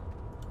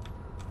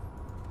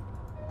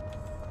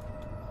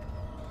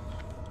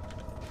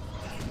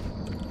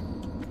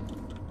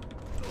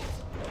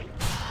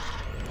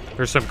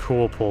 There's some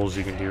cool pulls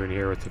you can do in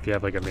here with if you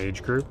have like a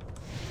mage group.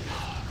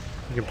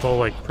 You can pull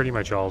like pretty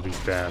much all these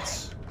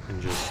bats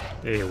and just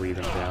AoE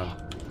them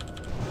down.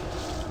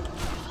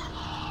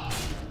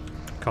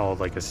 Call it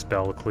like a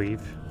spell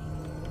cleave.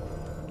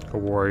 A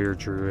warrior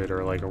druid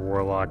or like a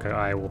warlock,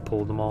 I will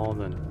pull them all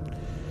and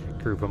then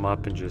group them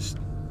up and just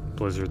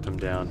blizzard them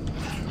down.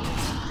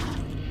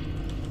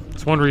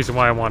 It's one reason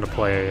why I want to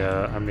play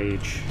a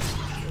mage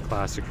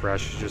classic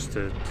fresh, just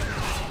to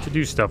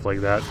do stuff like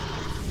that.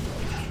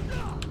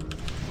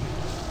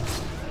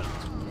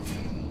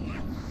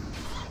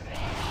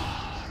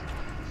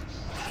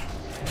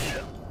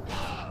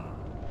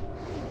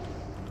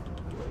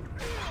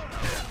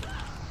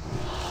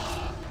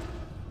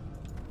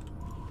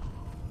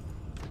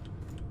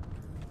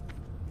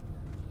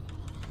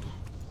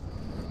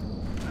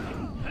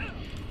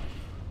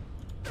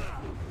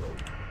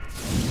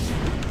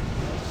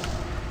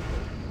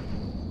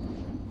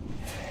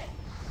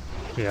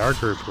 Yeah, our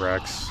group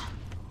wrecks.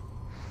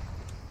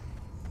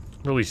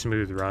 Really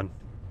smooth run.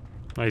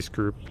 Nice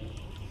group.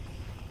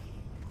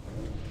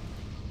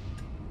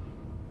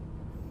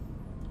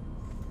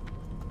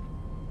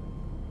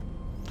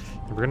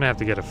 We're gonna have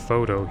to get a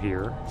photo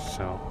here,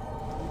 so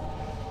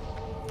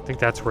I think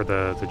that's where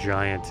the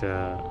giant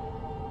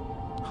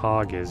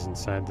hog is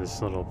inside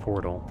this little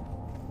portal.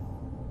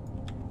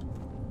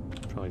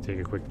 Probably take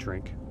a quick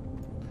drink.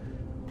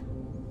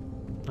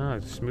 Ah,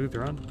 smooth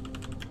run.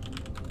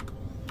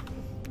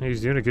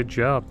 He's doing a good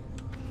job.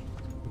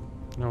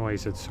 I don't know why he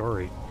said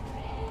sorry.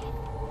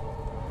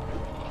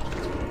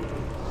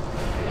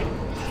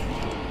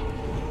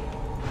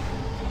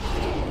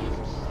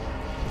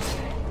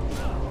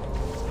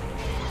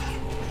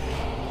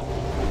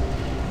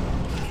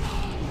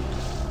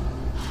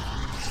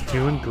 He's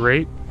doing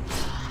great.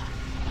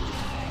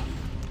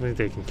 I think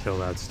they can kill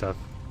that stuff.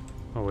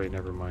 Oh wait,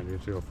 never mind. We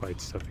have to go fight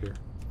stuff here.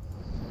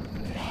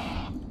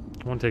 I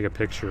want to take a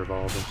picture of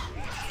all of them.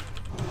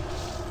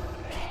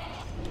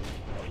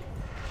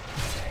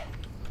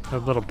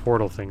 That little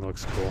portal thing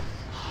looks cool.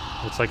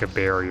 It's like a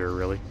barrier,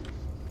 really.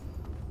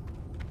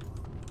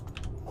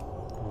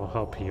 Will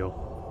help heal.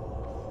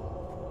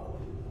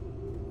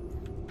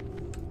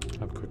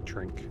 Have a quick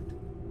drink.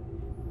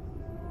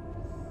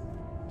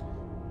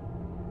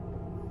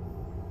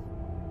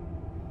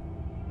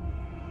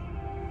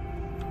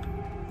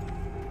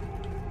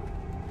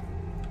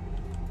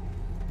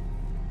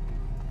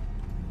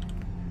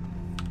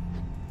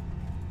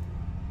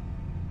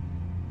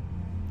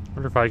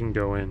 Wonder if I can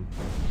go in.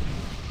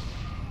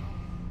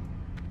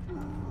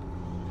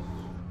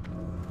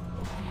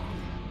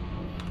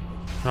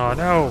 Oh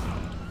no!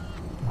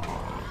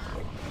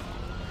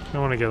 I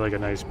want to get like a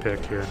nice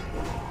pick here.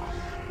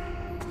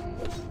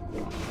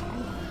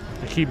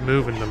 I keep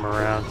moving them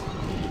around.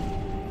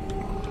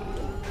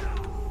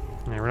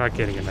 Yeah, we're not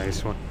getting a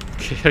nice one.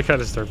 Okay, I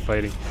gotta start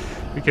fighting.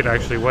 We could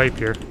actually wipe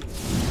here.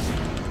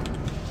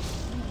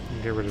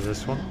 Get rid of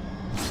this one.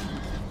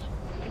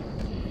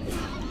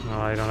 Oh,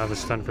 I don't have a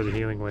stun for the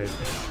healing wave.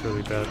 It's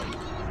really bad.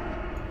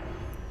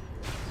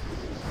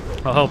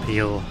 I'll help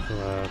heal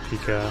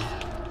Pika.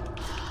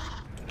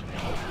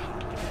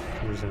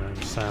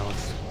 I'm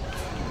silenced.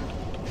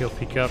 He'll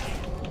peek up.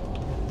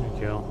 There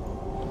you go.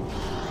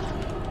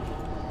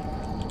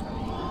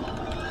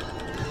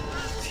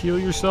 Just heal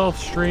yourself,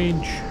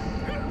 Strange.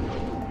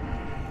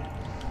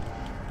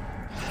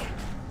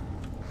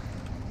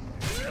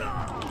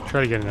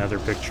 Try to get another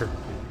picture.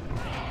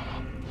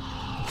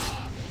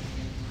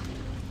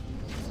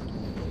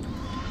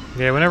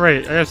 Yeah, whenever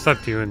I gotta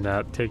stop doing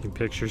that, taking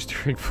pictures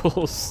during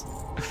pulls.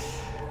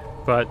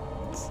 But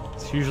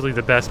it's usually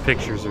the best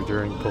pictures are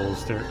during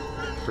pulls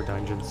for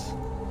dungeons.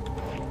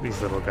 These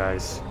little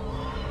guys.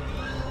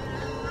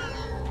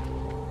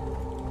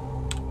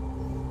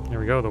 There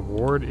we go, the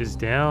ward is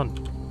down.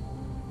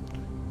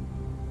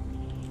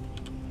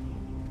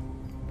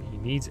 He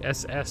needs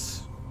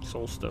SS,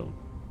 Soulstone.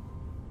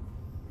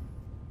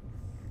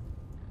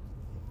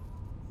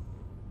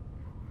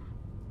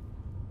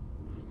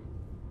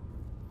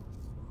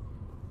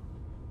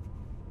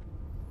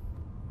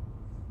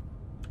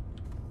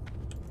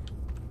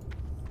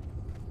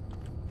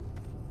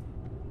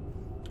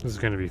 This is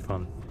gonna be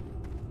fun.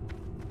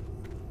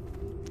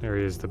 There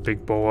he is, the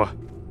big boa.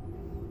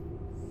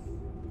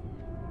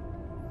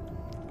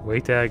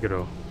 Wait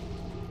aggro.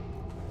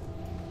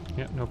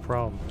 Yep, no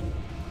problem.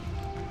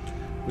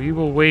 We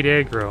will wait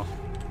aggro.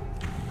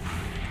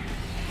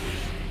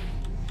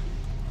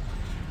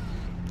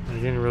 He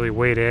didn't really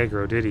wait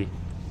aggro, did he?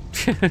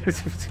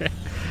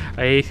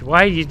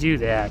 Why did you do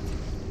that?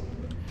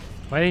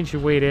 Why didn't you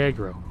wait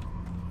aggro?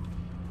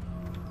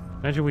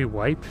 Imagine we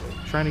wipe.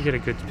 I'm trying to get a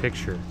good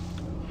picture.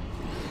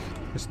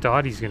 This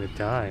Dottie's gonna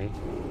die.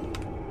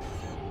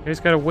 I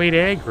just gotta wait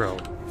aggro.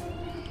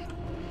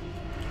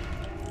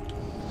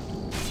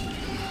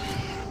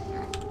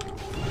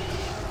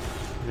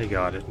 They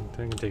got it. I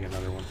can take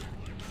another one.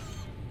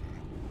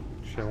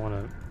 Actually, I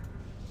want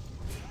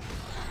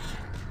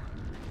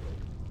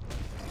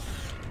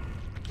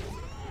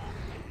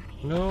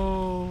to...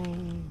 No!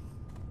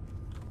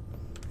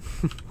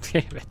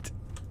 Damn it.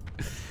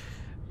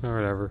 Or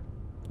whatever.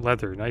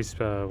 Leather. Nice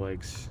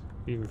legs.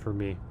 Even for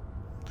me.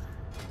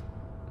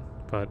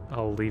 But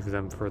I'll leave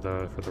them for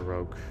the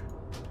rogue.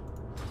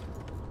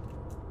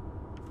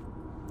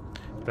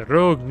 The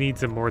rogue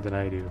needs them more than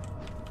I do.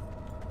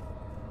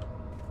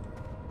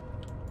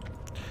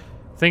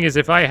 Thing is,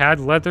 if I had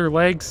leather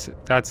legs,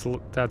 that's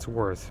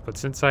worth. But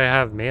since I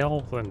have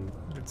mail, then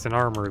it's an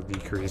armor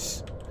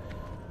decrease.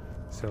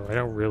 So I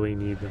don't really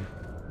need them.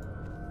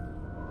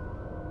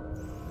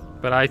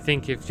 But I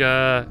think if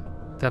the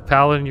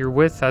paladin you're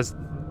with has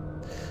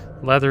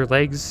leather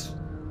legs,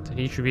 then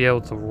he should be able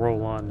to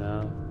roll on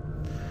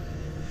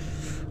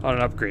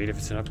an upgrade if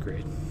it's an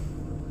upgrade.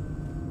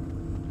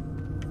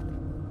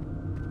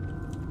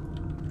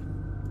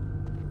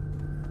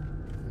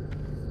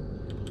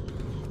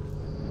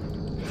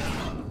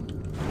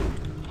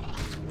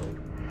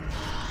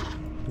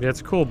 Yeah,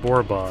 it's a cool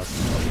boar boss.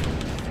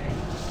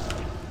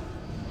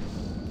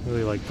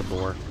 Really like the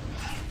boar.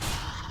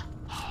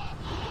 I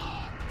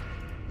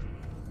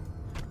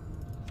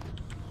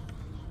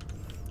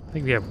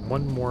think we have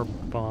one more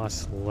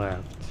boss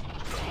left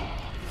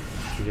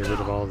to get rid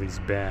of all these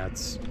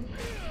bats.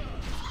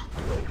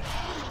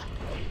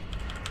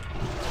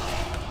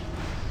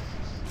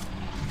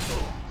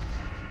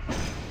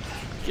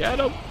 Get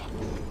him!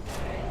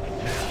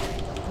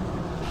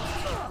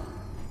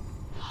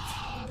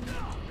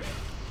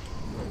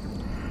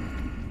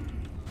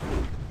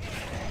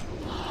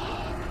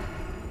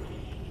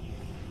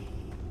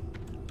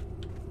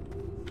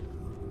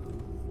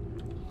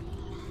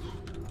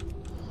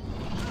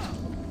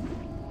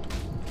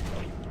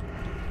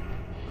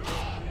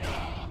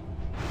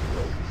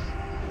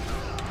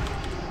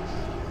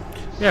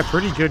 Yeah,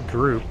 pretty good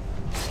group.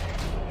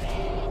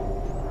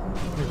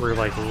 I think we're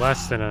like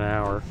less than an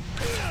hour.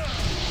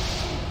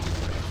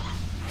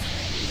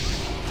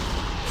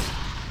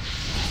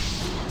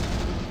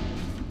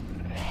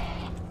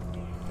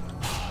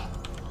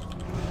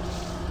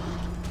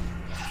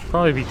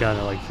 Probably be done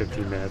in like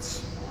 15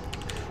 minutes.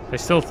 I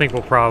still think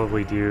we'll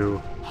probably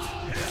do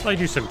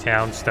some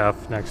town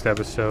stuff next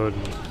episode.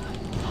 And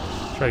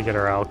try to get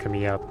our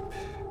alchemy up,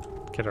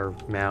 get our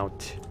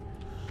mount.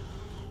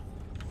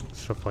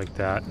 Stuff like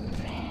that.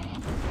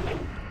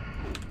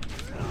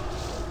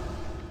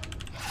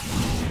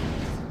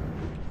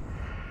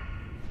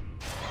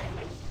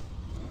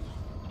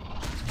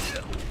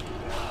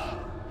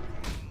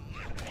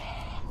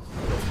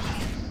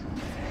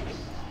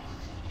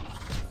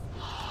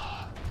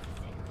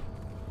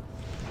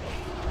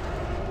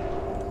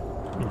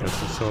 Got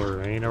some silver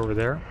rain over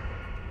there.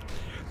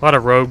 A lot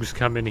of rogues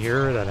come in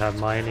here that have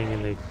mining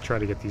and they try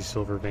to get these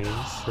silver veins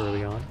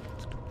early on.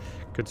 It's a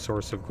good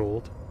source of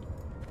gold.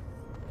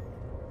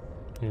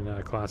 In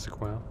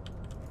classic WoW.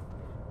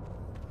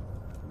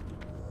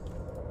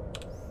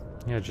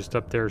 Yeah, just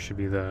up there should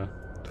be the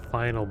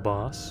final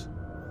boss.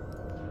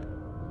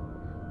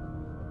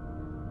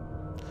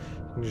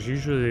 And there's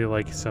usually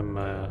like some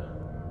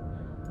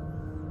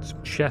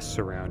chests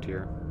around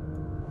here.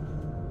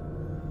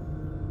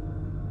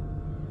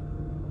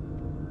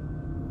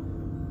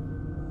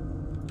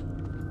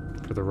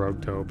 For the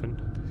rogue to open.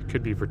 It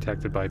could be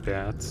protected by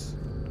bats.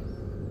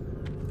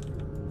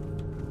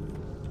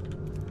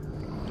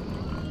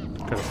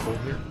 Kind of full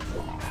here.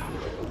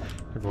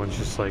 Everyone's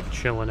just like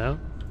chilling out.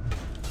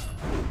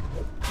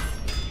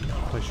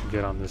 I should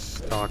get on this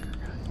stalker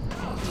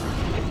guy.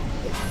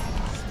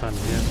 Stun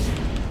him.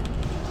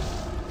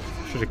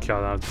 Should have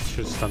killed out.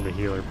 Should have stunned the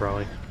healer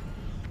probably.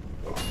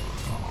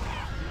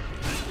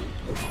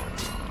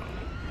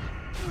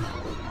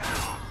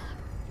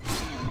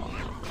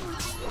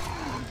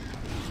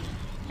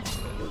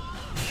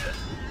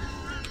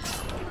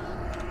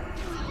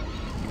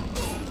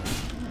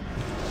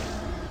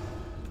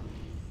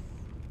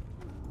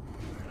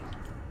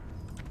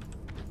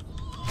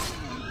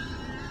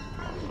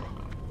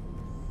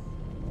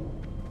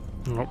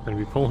 Oh, gonna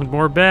be pulling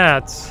more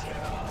bats.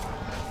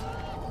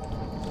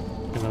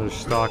 Another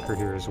stalker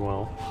here as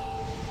well.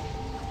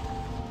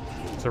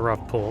 It's a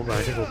rough pull, but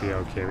I think we'll be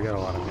okay. We got a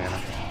lot of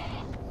mana.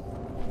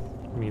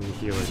 I mean, the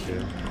healer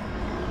too.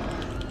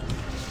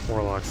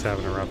 Warlock's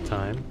having a rough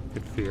time.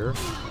 Good fear.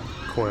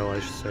 Coil, I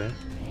should say.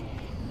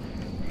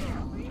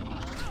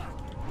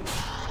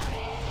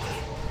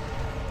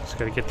 Just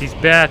gotta get these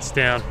bats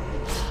down.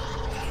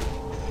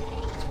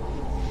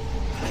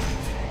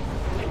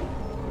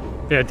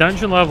 Yeah,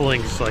 dungeon leveling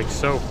is like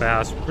so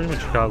fast. We pretty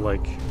much got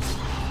like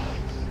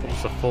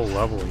almost a full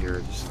level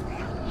here just in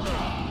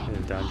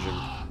a dungeon.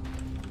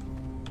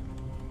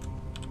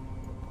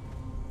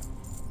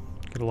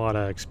 Get a lot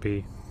of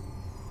XP.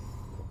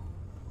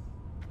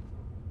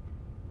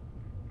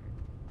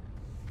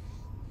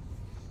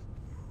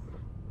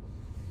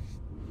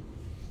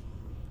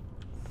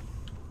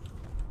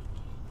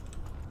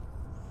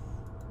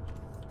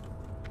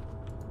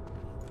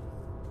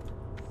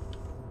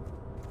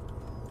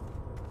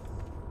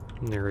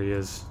 And there he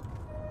is.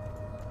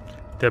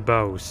 The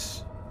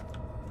boss.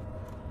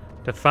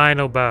 The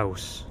final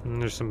boss.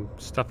 And there's some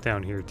stuff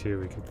down here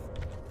too. We can.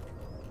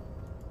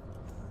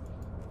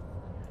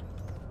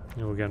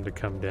 We'll get him to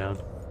come down.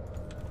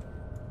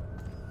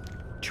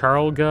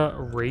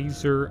 Charlga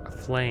Razor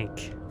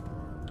Flank.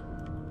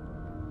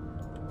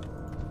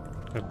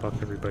 Gonna buck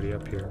everybody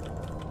up here.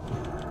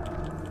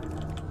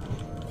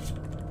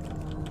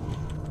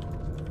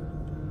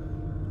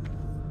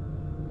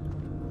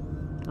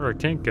 Where'd our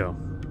tank go?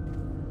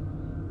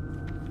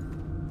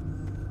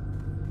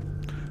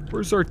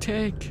 Where's our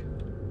tank?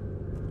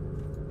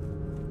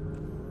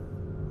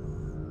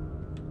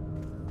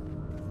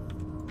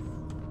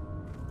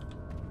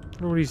 I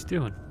don't know what he's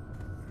doing.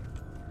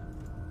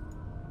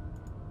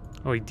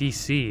 Oh, he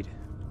DC'd.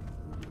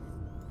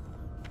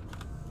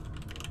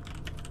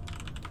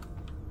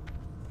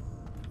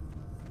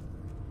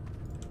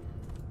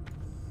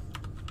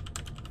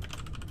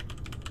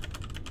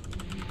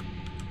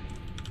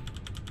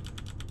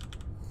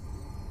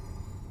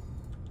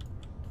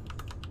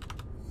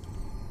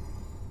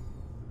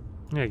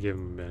 Yeah, give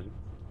him a minute.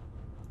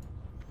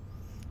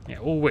 Yeah,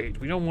 oh wait,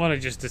 we don't want to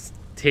just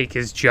take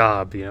his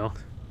job, you know?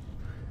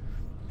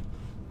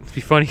 It'd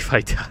be funny if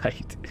I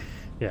died.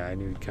 Yeah, I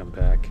knew he'd come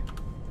back.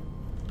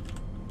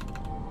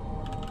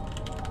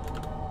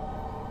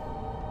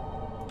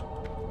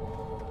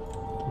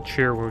 We'll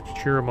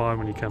cheer him on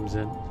when he comes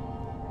in.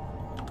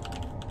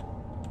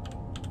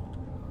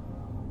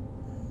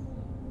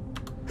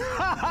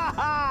 Ha ha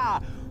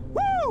ha!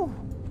 Woo!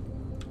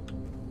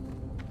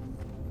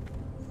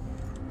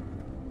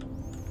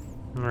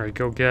 Alright,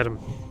 go get him.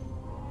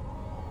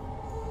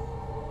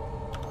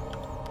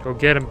 Go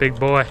get him, big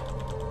boy.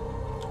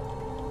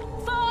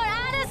 For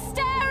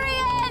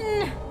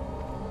Anasterian!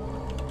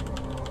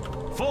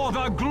 For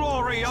the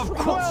glory of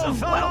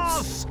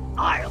Quel'Thalas!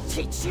 I'll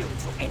teach you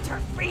to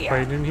interfere.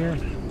 Right in here?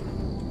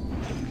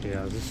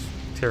 Yeah, this is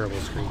a terrible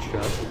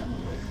screenshot.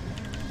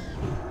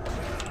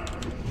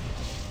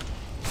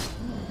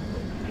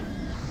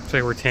 Looks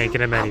like we're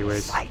tanking him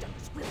anyways.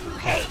 Outsiders will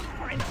pay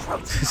for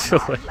encroaching So,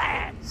 on our like-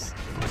 lands.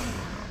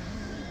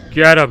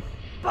 Get him!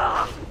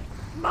 Bah!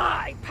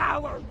 My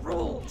power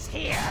rules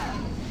here.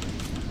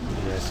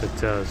 Yes, it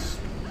does.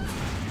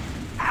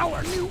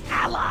 Our new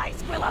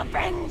allies will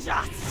avenge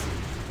us.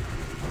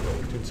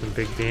 Doing some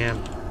big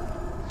damn.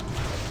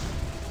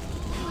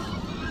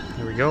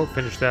 There we go,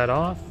 finish that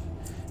off.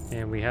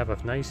 And we have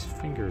a nice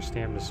finger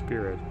stamina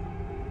spirit.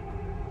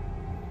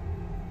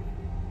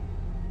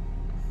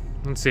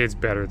 Let's say it's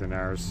better than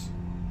ours.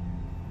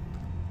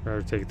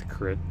 Rather take the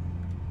crit.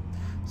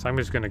 So I'm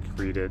just gonna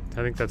read it.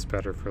 I think that's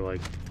better for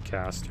like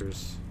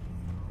casters.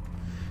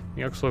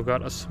 We also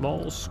got a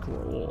small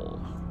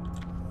scroll.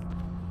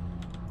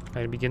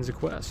 And it begins a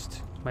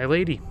quest. My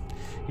lady,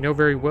 you know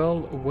very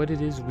well what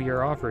it is we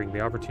are offering.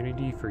 The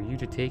opportunity for you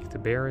to take the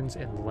barons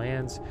and the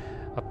lands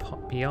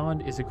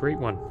beyond is a great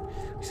one.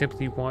 We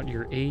simply want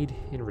your aid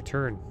in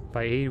return.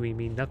 By aid, we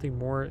mean nothing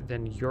more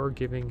than your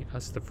giving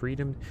us the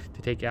freedom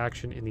to take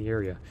action in the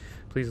area.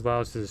 Please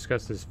allow us to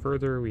discuss this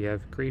further. We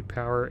have great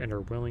power and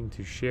are willing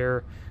to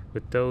share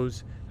with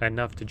those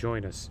enough to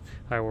join us.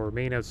 I will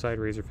remain outside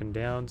Razorfen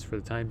Downs for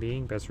the time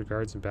being. Best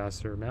regards,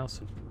 Ambassador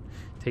Mousen.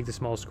 Take the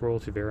small scroll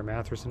to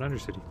Varamathras in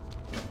Undercity.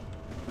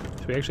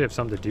 So we actually have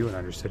something to do in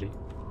Undercity.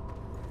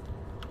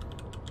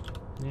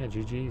 Yeah,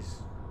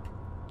 GG's.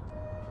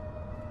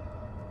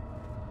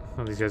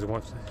 Well, these guys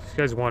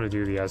want to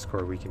do the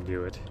escort, we can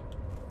do it.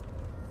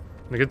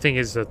 And the good thing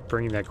is that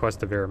bringing that quest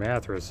to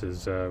Varamathras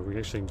is we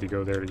actually need to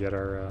go there to get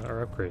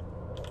our upgrade.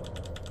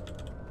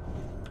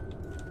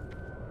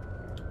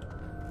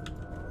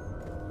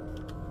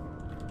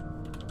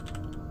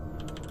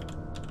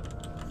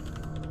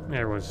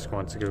 Everyone just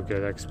wants to go get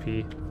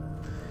XP.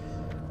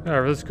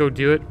 Alright, let's go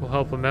do it. We'll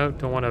help them out.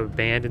 Don't want to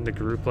abandon the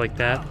group like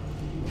that.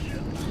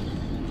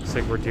 It's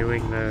like we're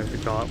doing the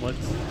gauntlet.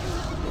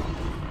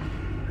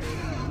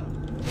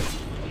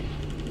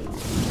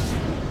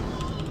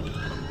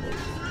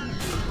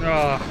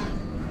 Oh.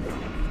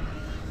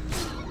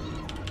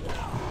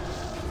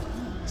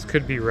 This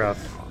could be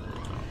rough.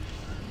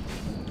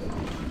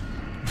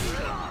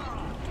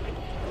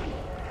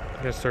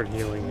 I gotta start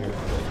healing here.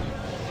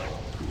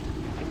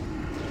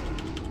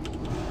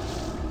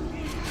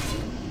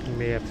 I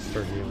may have to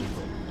start healing.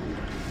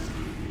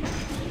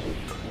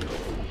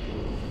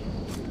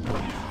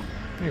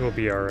 I think we'll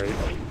be alright.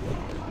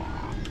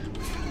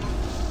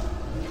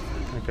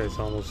 That guy's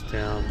almost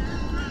down.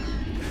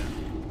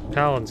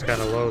 Paladin's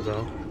kind of low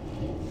though.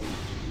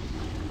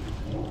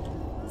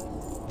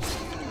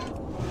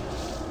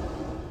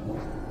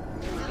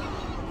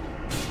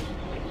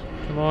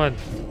 Come on.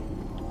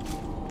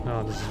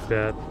 Oh, this is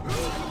bad.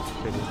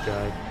 They just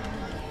died.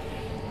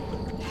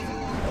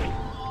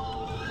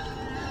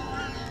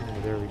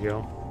 Oh, there we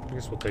go. I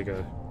guess we'll take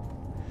a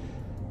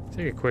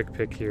quick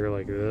pick here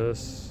like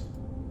this.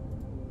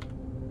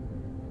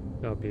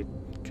 That'll be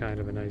kind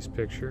of a nice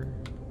picture.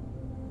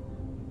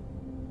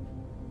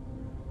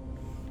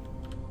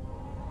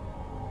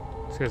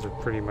 These guys are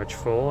pretty much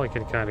full. I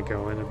can kind of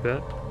go in a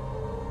bit.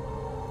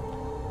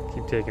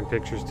 Keep taking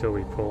pictures till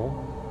we pull.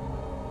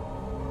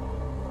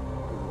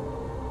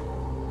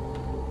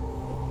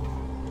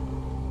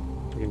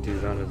 We can do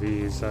one of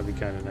these. That'd be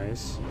kind of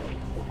nice.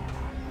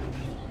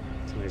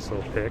 It's a nice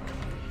little pic.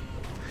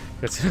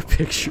 That's enough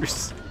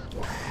pictures.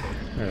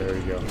 There we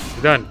go.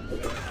 We're done.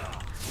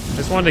 I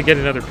just wanted to get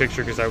another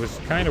picture because I was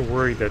kind of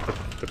worried that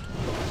the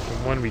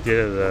one we did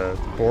of the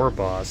boar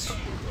boss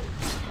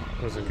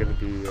wasn't going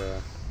to be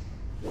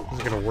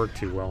wasn't going to work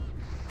too well.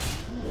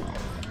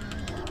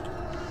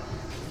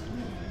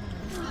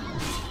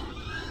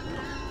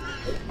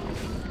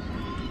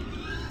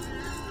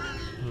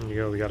 There you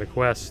go. We got a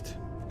quest.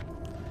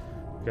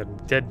 We got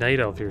a dead night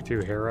elf here too.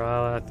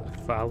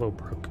 Herath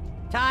Fallowbrook.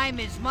 Time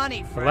is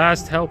money, The friend.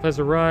 last help has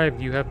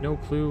arrived. You have no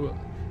clue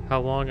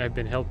how long I've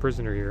been held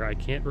prisoner here. I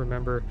can't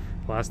remember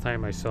the last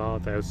time I saw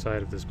the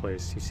outside of this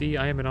place. You see,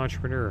 I am an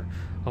entrepreneur.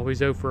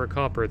 Always out for a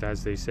copper,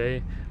 as they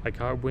say. I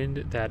caught wind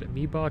that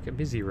Meebok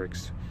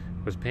Mizirix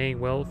was paying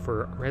well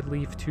for red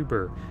leaf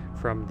tuber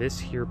from this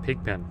here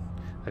pig pen.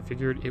 I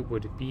figured it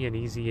would be an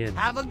easy in.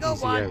 Have a good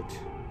easy one. out.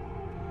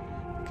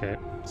 Okay,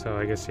 so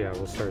I guess, yeah,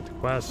 we'll start the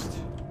quest.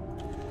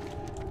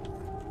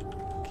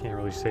 Can't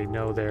really say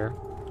no there.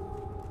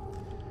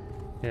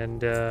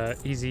 And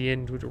easy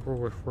in,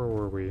 where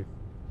were we?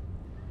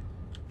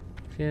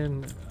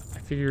 And I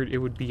figured it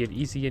would be an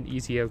easy in,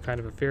 easy out kind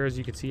of affair. As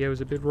you can see, I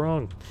was a bit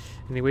wrong.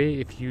 Anyway,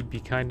 if you'd be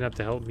kind enough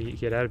to help me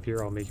get out of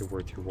here, I'll make it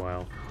worth your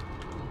while.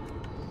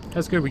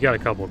 That's good, we got a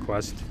couple of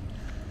quests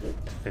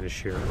to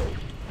finish here.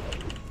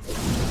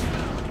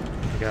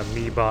 We got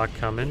Meebok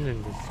coming,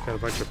 and we've got a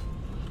bunch of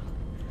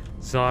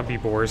zombie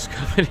boars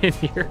coming in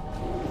here.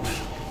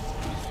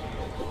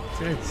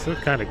 It's so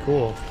kind of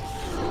cool.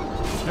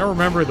 I don't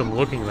remember them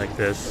looking like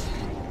this,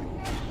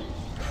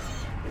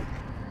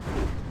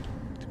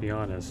 to be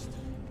honest.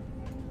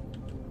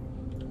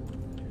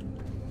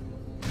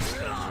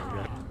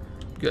 Got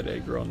good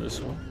aggro on this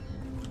one.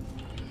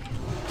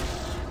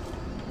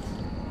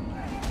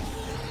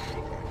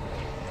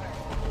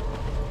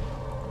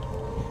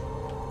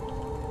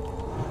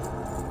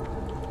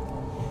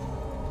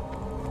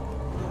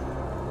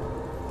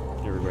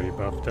 Everybody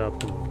buffed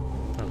up and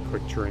have a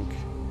quick drink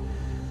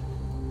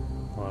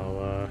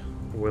while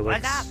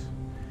Willix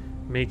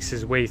makes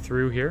his way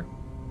through here.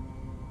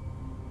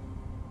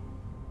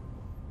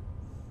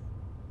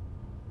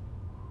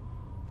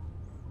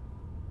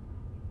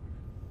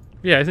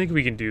 Yeah, I think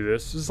we can do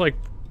this. This is like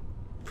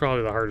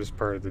probably the hardest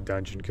part of the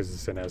dungeon because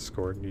it's an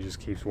escort and he just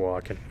keeps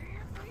walking.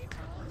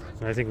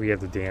 And I think we have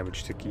the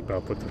damage to keep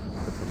up with them.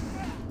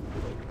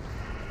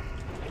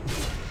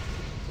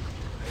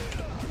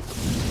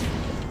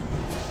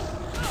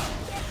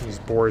 These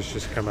boars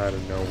just come out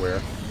of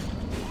nowhere.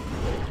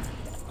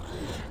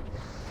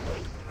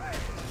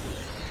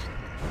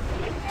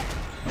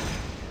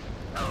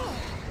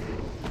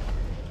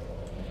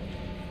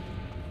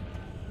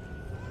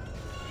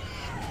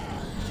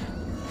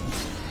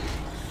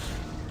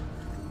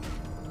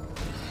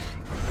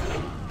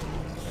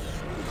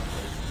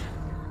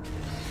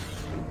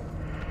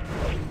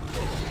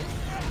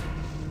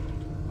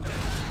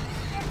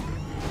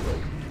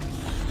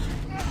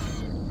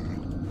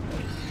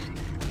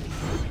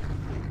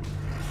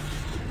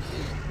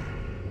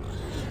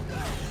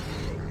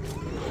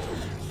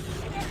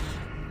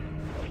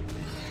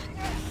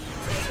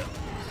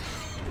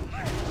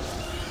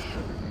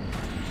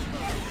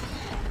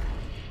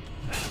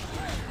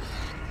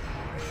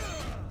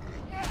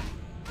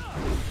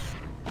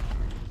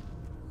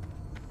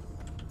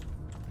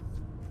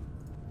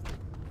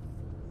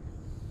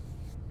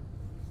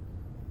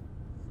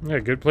 Yeah,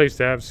 good place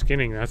to have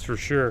skinning, that's for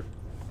sure.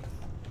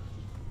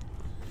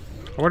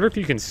 I wonder if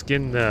you can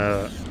skin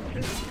the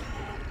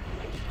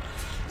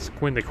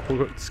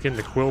skin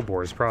the quill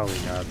boars. Probably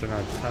not. They're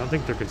not. I don't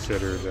think they're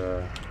considered.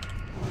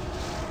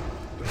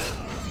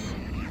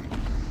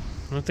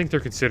 I don't think they're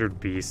considered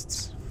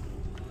beasts.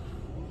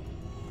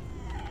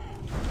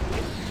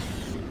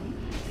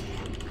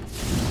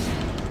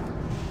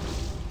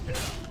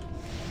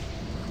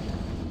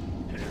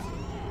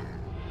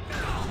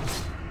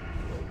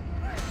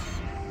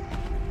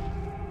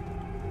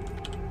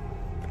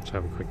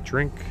 Have a quick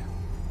drink.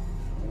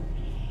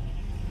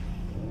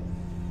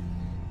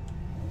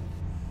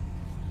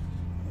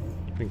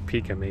 I think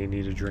Pika may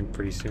need a drink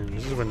pretty soon.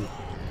 This is when you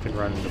can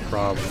run into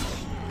problems.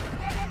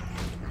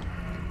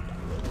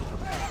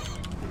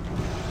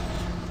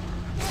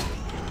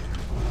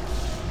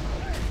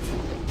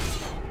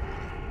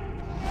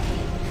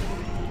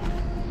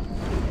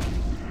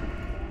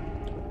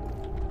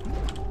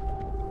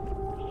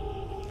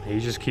 He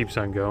just keeps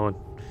on going.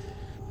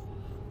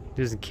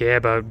 He doesn't care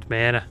about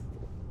mana.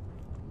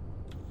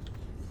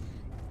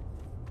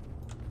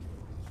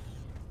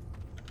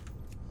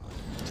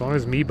 As long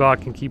as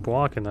Meebok can keep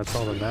walking, that's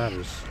all that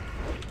matters.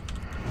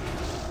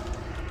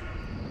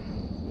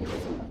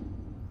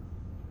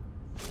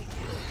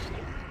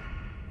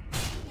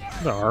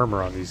 The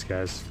armor on these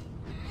guys.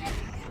 I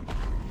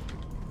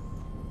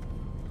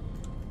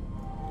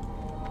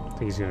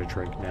think he's gonna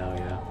drink now,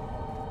 yeah.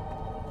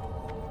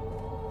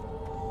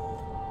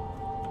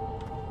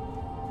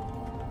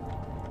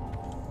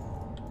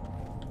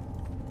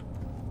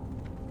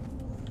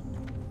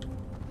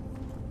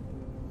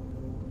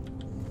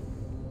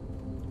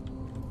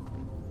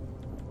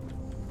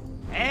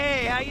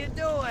 how you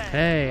doing?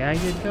 Hey, how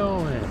you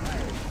doing?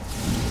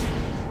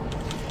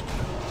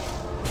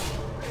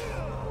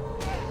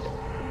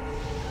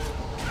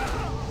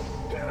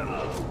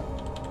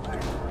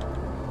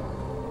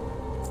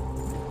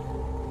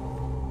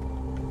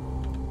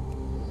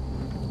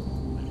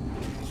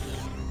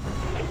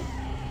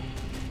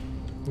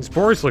 These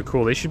boars look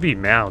cool. They should be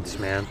mounts,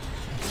 man.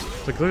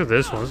 Like, look at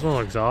this one. This one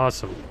looks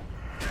awesome.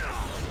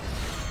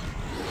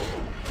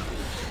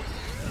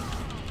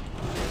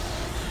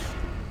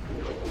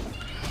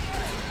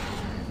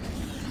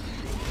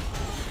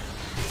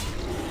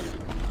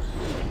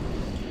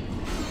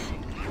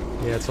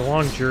 Yeah, it's a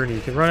long journey.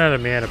 You can run out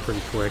of mana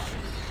pretty quick.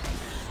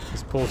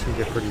 This pulse can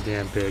get pretty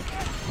damn big.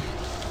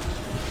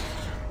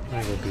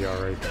 I think we'll be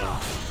alright, though.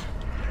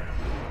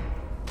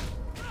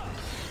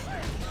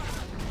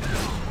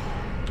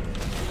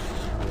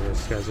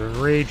 These guys are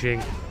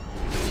enraging.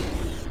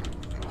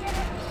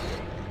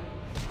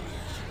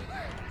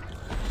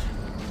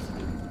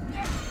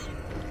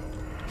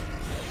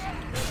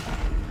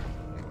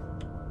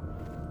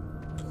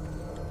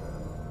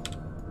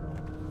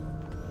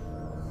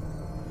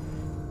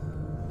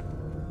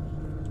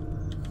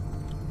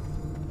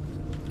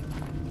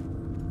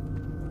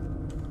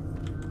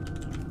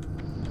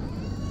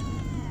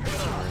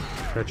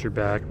 Got your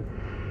back.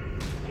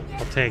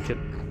 I'll tank it.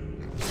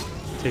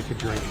 Take a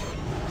drink.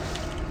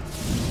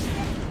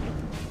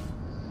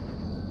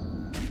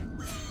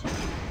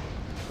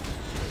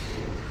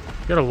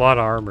 Got a lot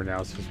of armor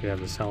now since we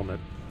have this helmet.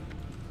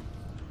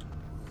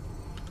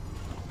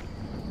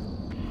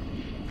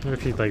 What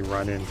if he'd like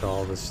run into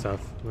all this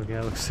stuff? Look,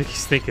 yeah, looks like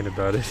he's thinking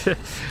about it.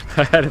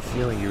 I had a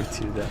feeling you would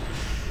do that.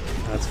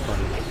 That's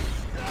funny.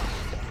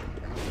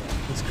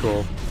 That's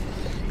cool.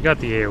 We got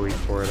the AoE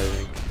for it, I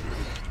think.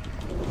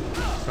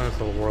 As long as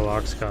the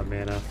warlock's got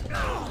mana.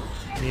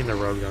 Me and the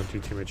rogue don't do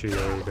too much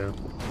AoE though.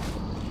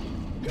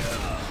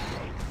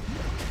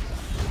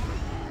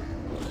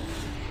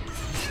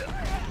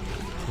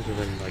 Other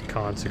than like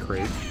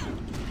consecrate.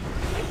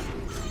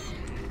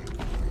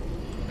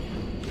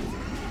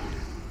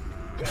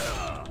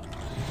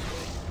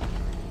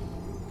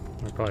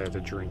 I'll probably have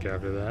to drink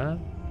after that.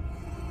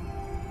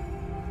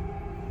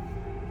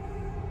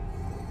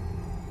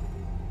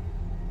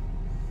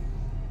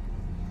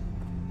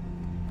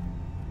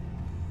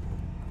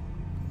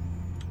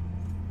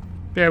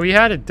 Yeah, we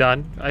had it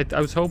done. I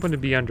was hoping to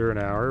be under an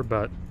hour,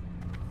 but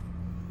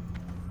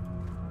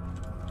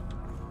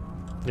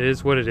it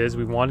is what it is.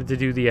 We wanted to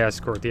do the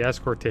escort. The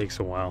escort takes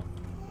a while.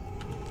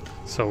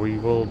 So we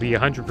will be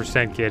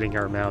 100% getting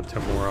our mount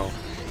tomorrow.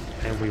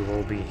 And we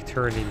will be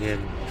turning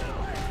in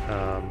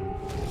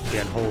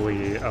the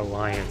Unholy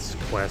Alliance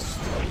quest.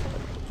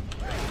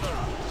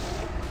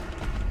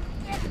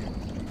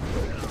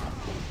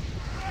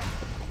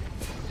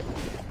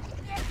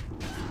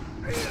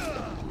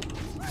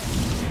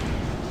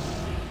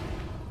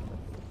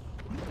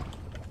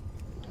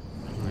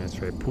 That's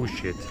right,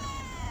 push it.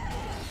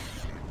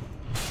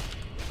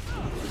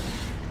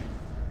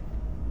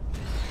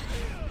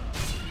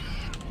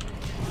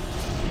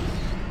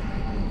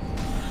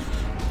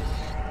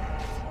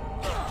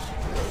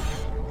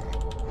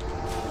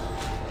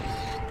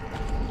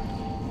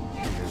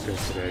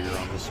 Dagger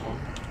on this one.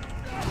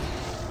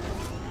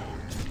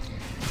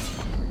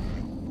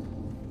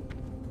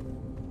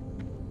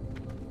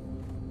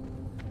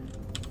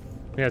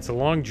 Yeah, it's a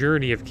long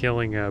journey of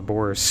killing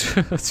Boris.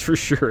 That's for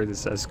sure,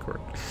 this escort.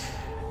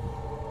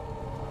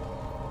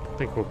 I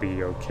think we'll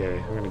be okay.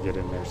 I'm gonna get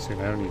in there soon.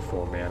 I don't need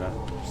full mana,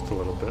 just a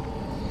little bit.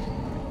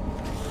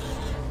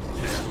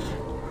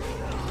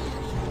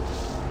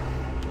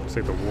 Looks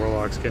like the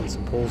warlock's getting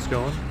some pulls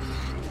going.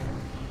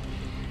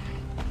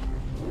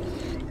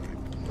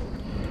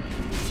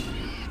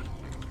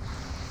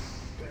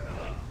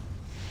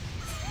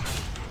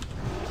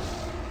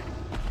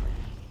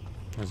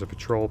 There's a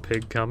patrol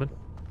pig coming.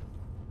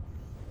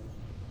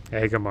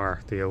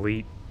 Agamar, the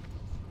elite.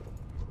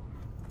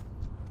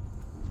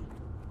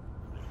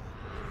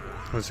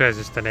 This guy's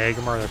just an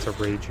Agamar. That's a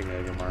raging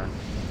Agamar.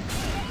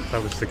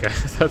 That was the guy. I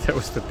thought that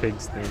was the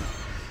pig's name.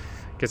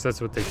 I guess that's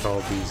what they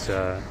call these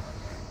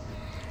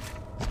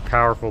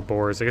powerful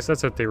boars. I guess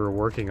that's what they were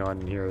working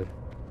on in here.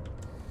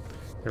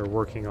 They were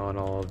working on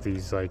all of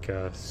these like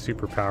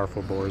super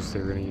powerful boars they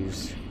were going to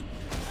use to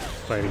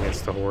fight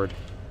against the Horde.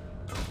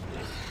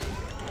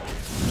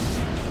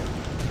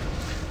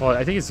 Well,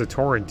 I think it's the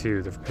Tauren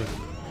too. I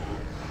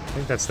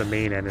think that's the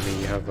main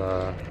enemy of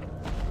the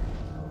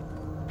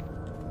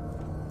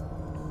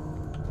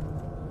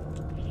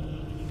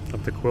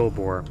Quill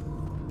Boar.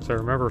 So I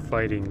remember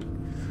fighting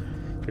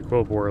the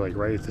Quill Boar like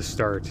right at the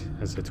start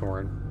as a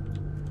Tauren.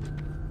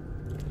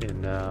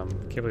 In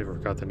can't believe I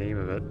forgot the name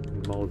of it.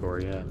 In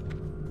Mulgore, yeah.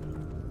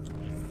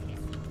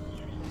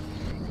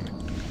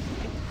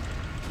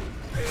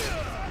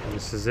 And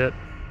this is it.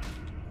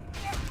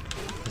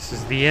 This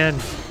is the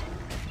end.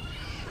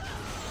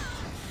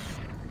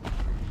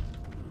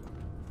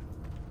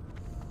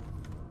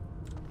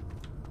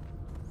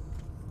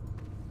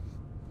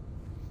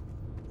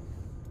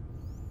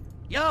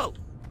 Yo!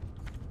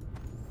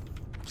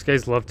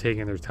 These guys love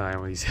taking their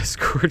time with these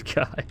escort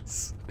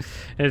guys.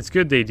 And it's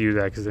good they do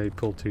that because they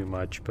pull too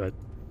much, but...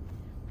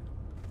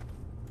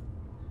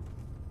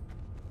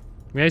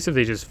 nice if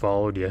they just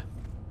followed you.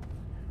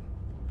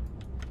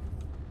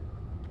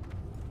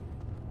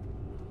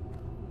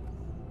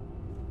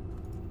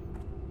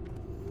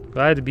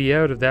 Glad to be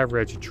out of that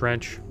wretched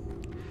trench.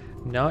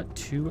 Not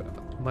too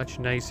much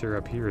nicer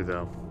up here,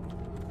 though.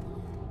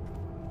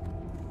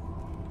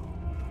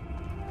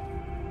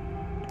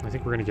 I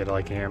think we're gonna get,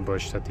 like,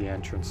 ambushed at the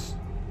entrance.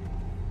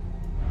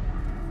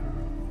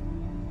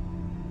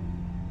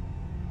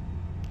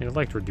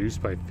 Intellect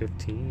reduced by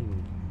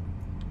 15.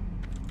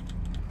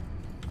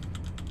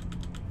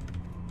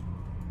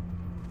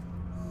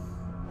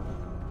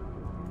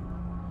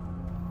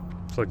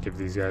 So give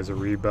these guys a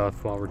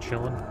rebuff while we're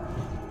chilling.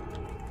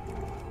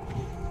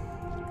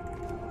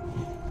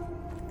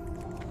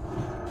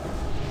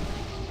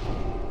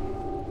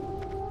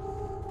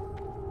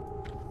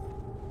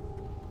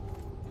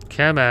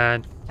 Come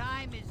on.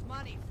 Time is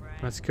money, friend.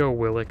 Let's go,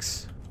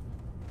 Willix.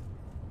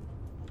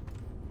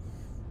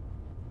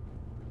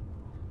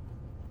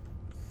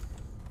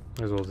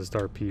 Might as well just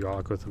RP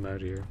Rock with them out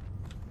here.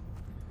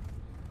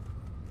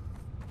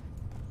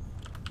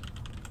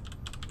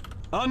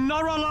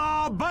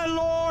 Anarala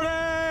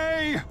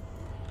Belore!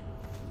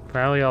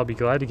 Finally, I'll be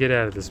glad to get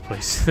out of this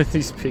place.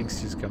 These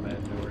pigs just come out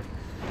of nowhere.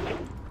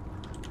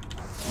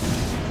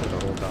 Try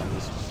to hold on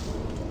this one.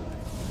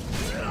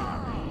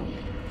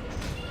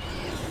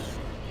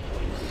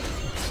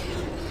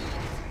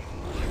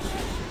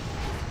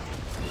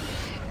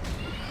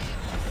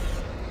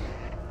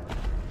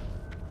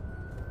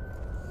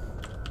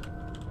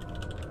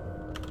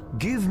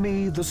 Give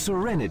me the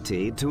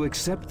serenity to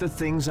accept the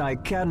things I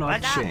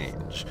cannot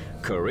change,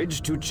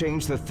 courage to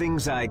change the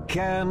things I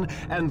can,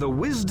 and the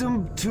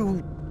wisdom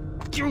to...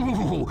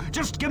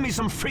 Just give me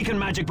some freaking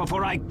magic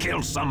before I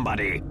kill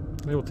somebody!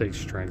 It will take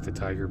strength to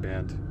Tiger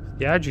Band.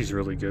 The Agi's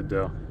really good,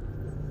 though.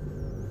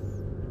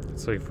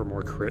 It's like for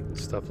more crit and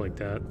stuff like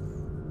that.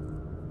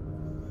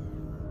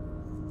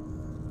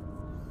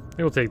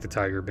 It will take the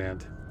Tiger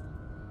Band.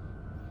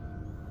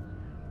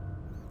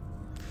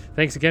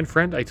 Thanks again,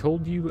 friend. I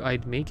told you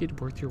I'd make it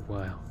worth your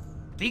while.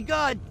 Be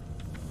good.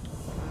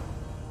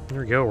 There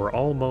we go. We're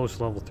almost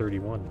level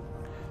 31.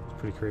 It's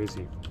pretty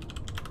crazy.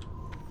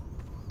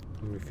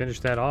 And we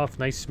finished that off.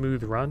 Nice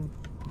smooth run.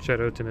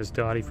 Shout out to Miss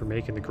Dottie for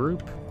making the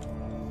group.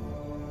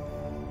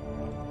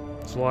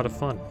 It's a lot of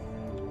fun.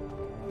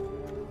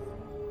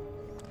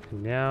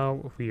 And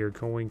now we are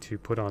going to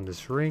put on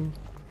this ring.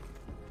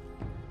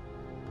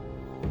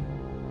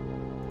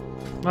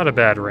 Not a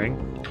bad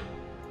ring.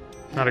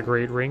 Not a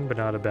great ring, but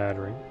not a bad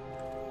ring.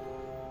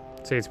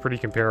 I'd say it's pretty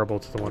comparable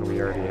to the one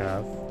we already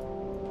have.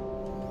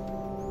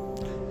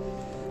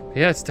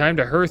 Yeah, it's time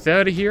to hearth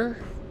out of here.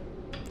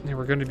 And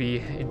we're going to be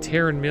in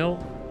Terran Mill.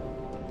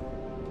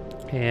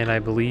 And I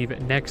believe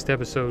next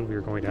episode we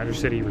are going to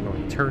Undercity. We're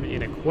going to turn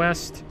in a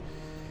quest.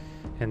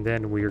 And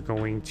then we are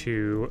going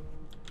to...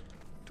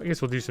 I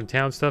guess we'll do some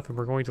town stuff. And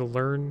we're going to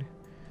learn...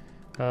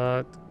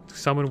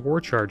 Summon War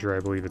Charger,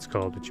 I believe it's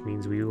called. Which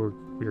means we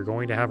are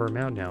going to have our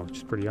mount now, which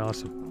is pretty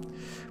awesome.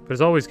 But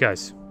as always,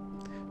 guys,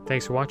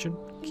 thanks for watching.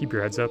 Keep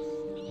your heads up.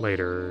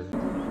 Later.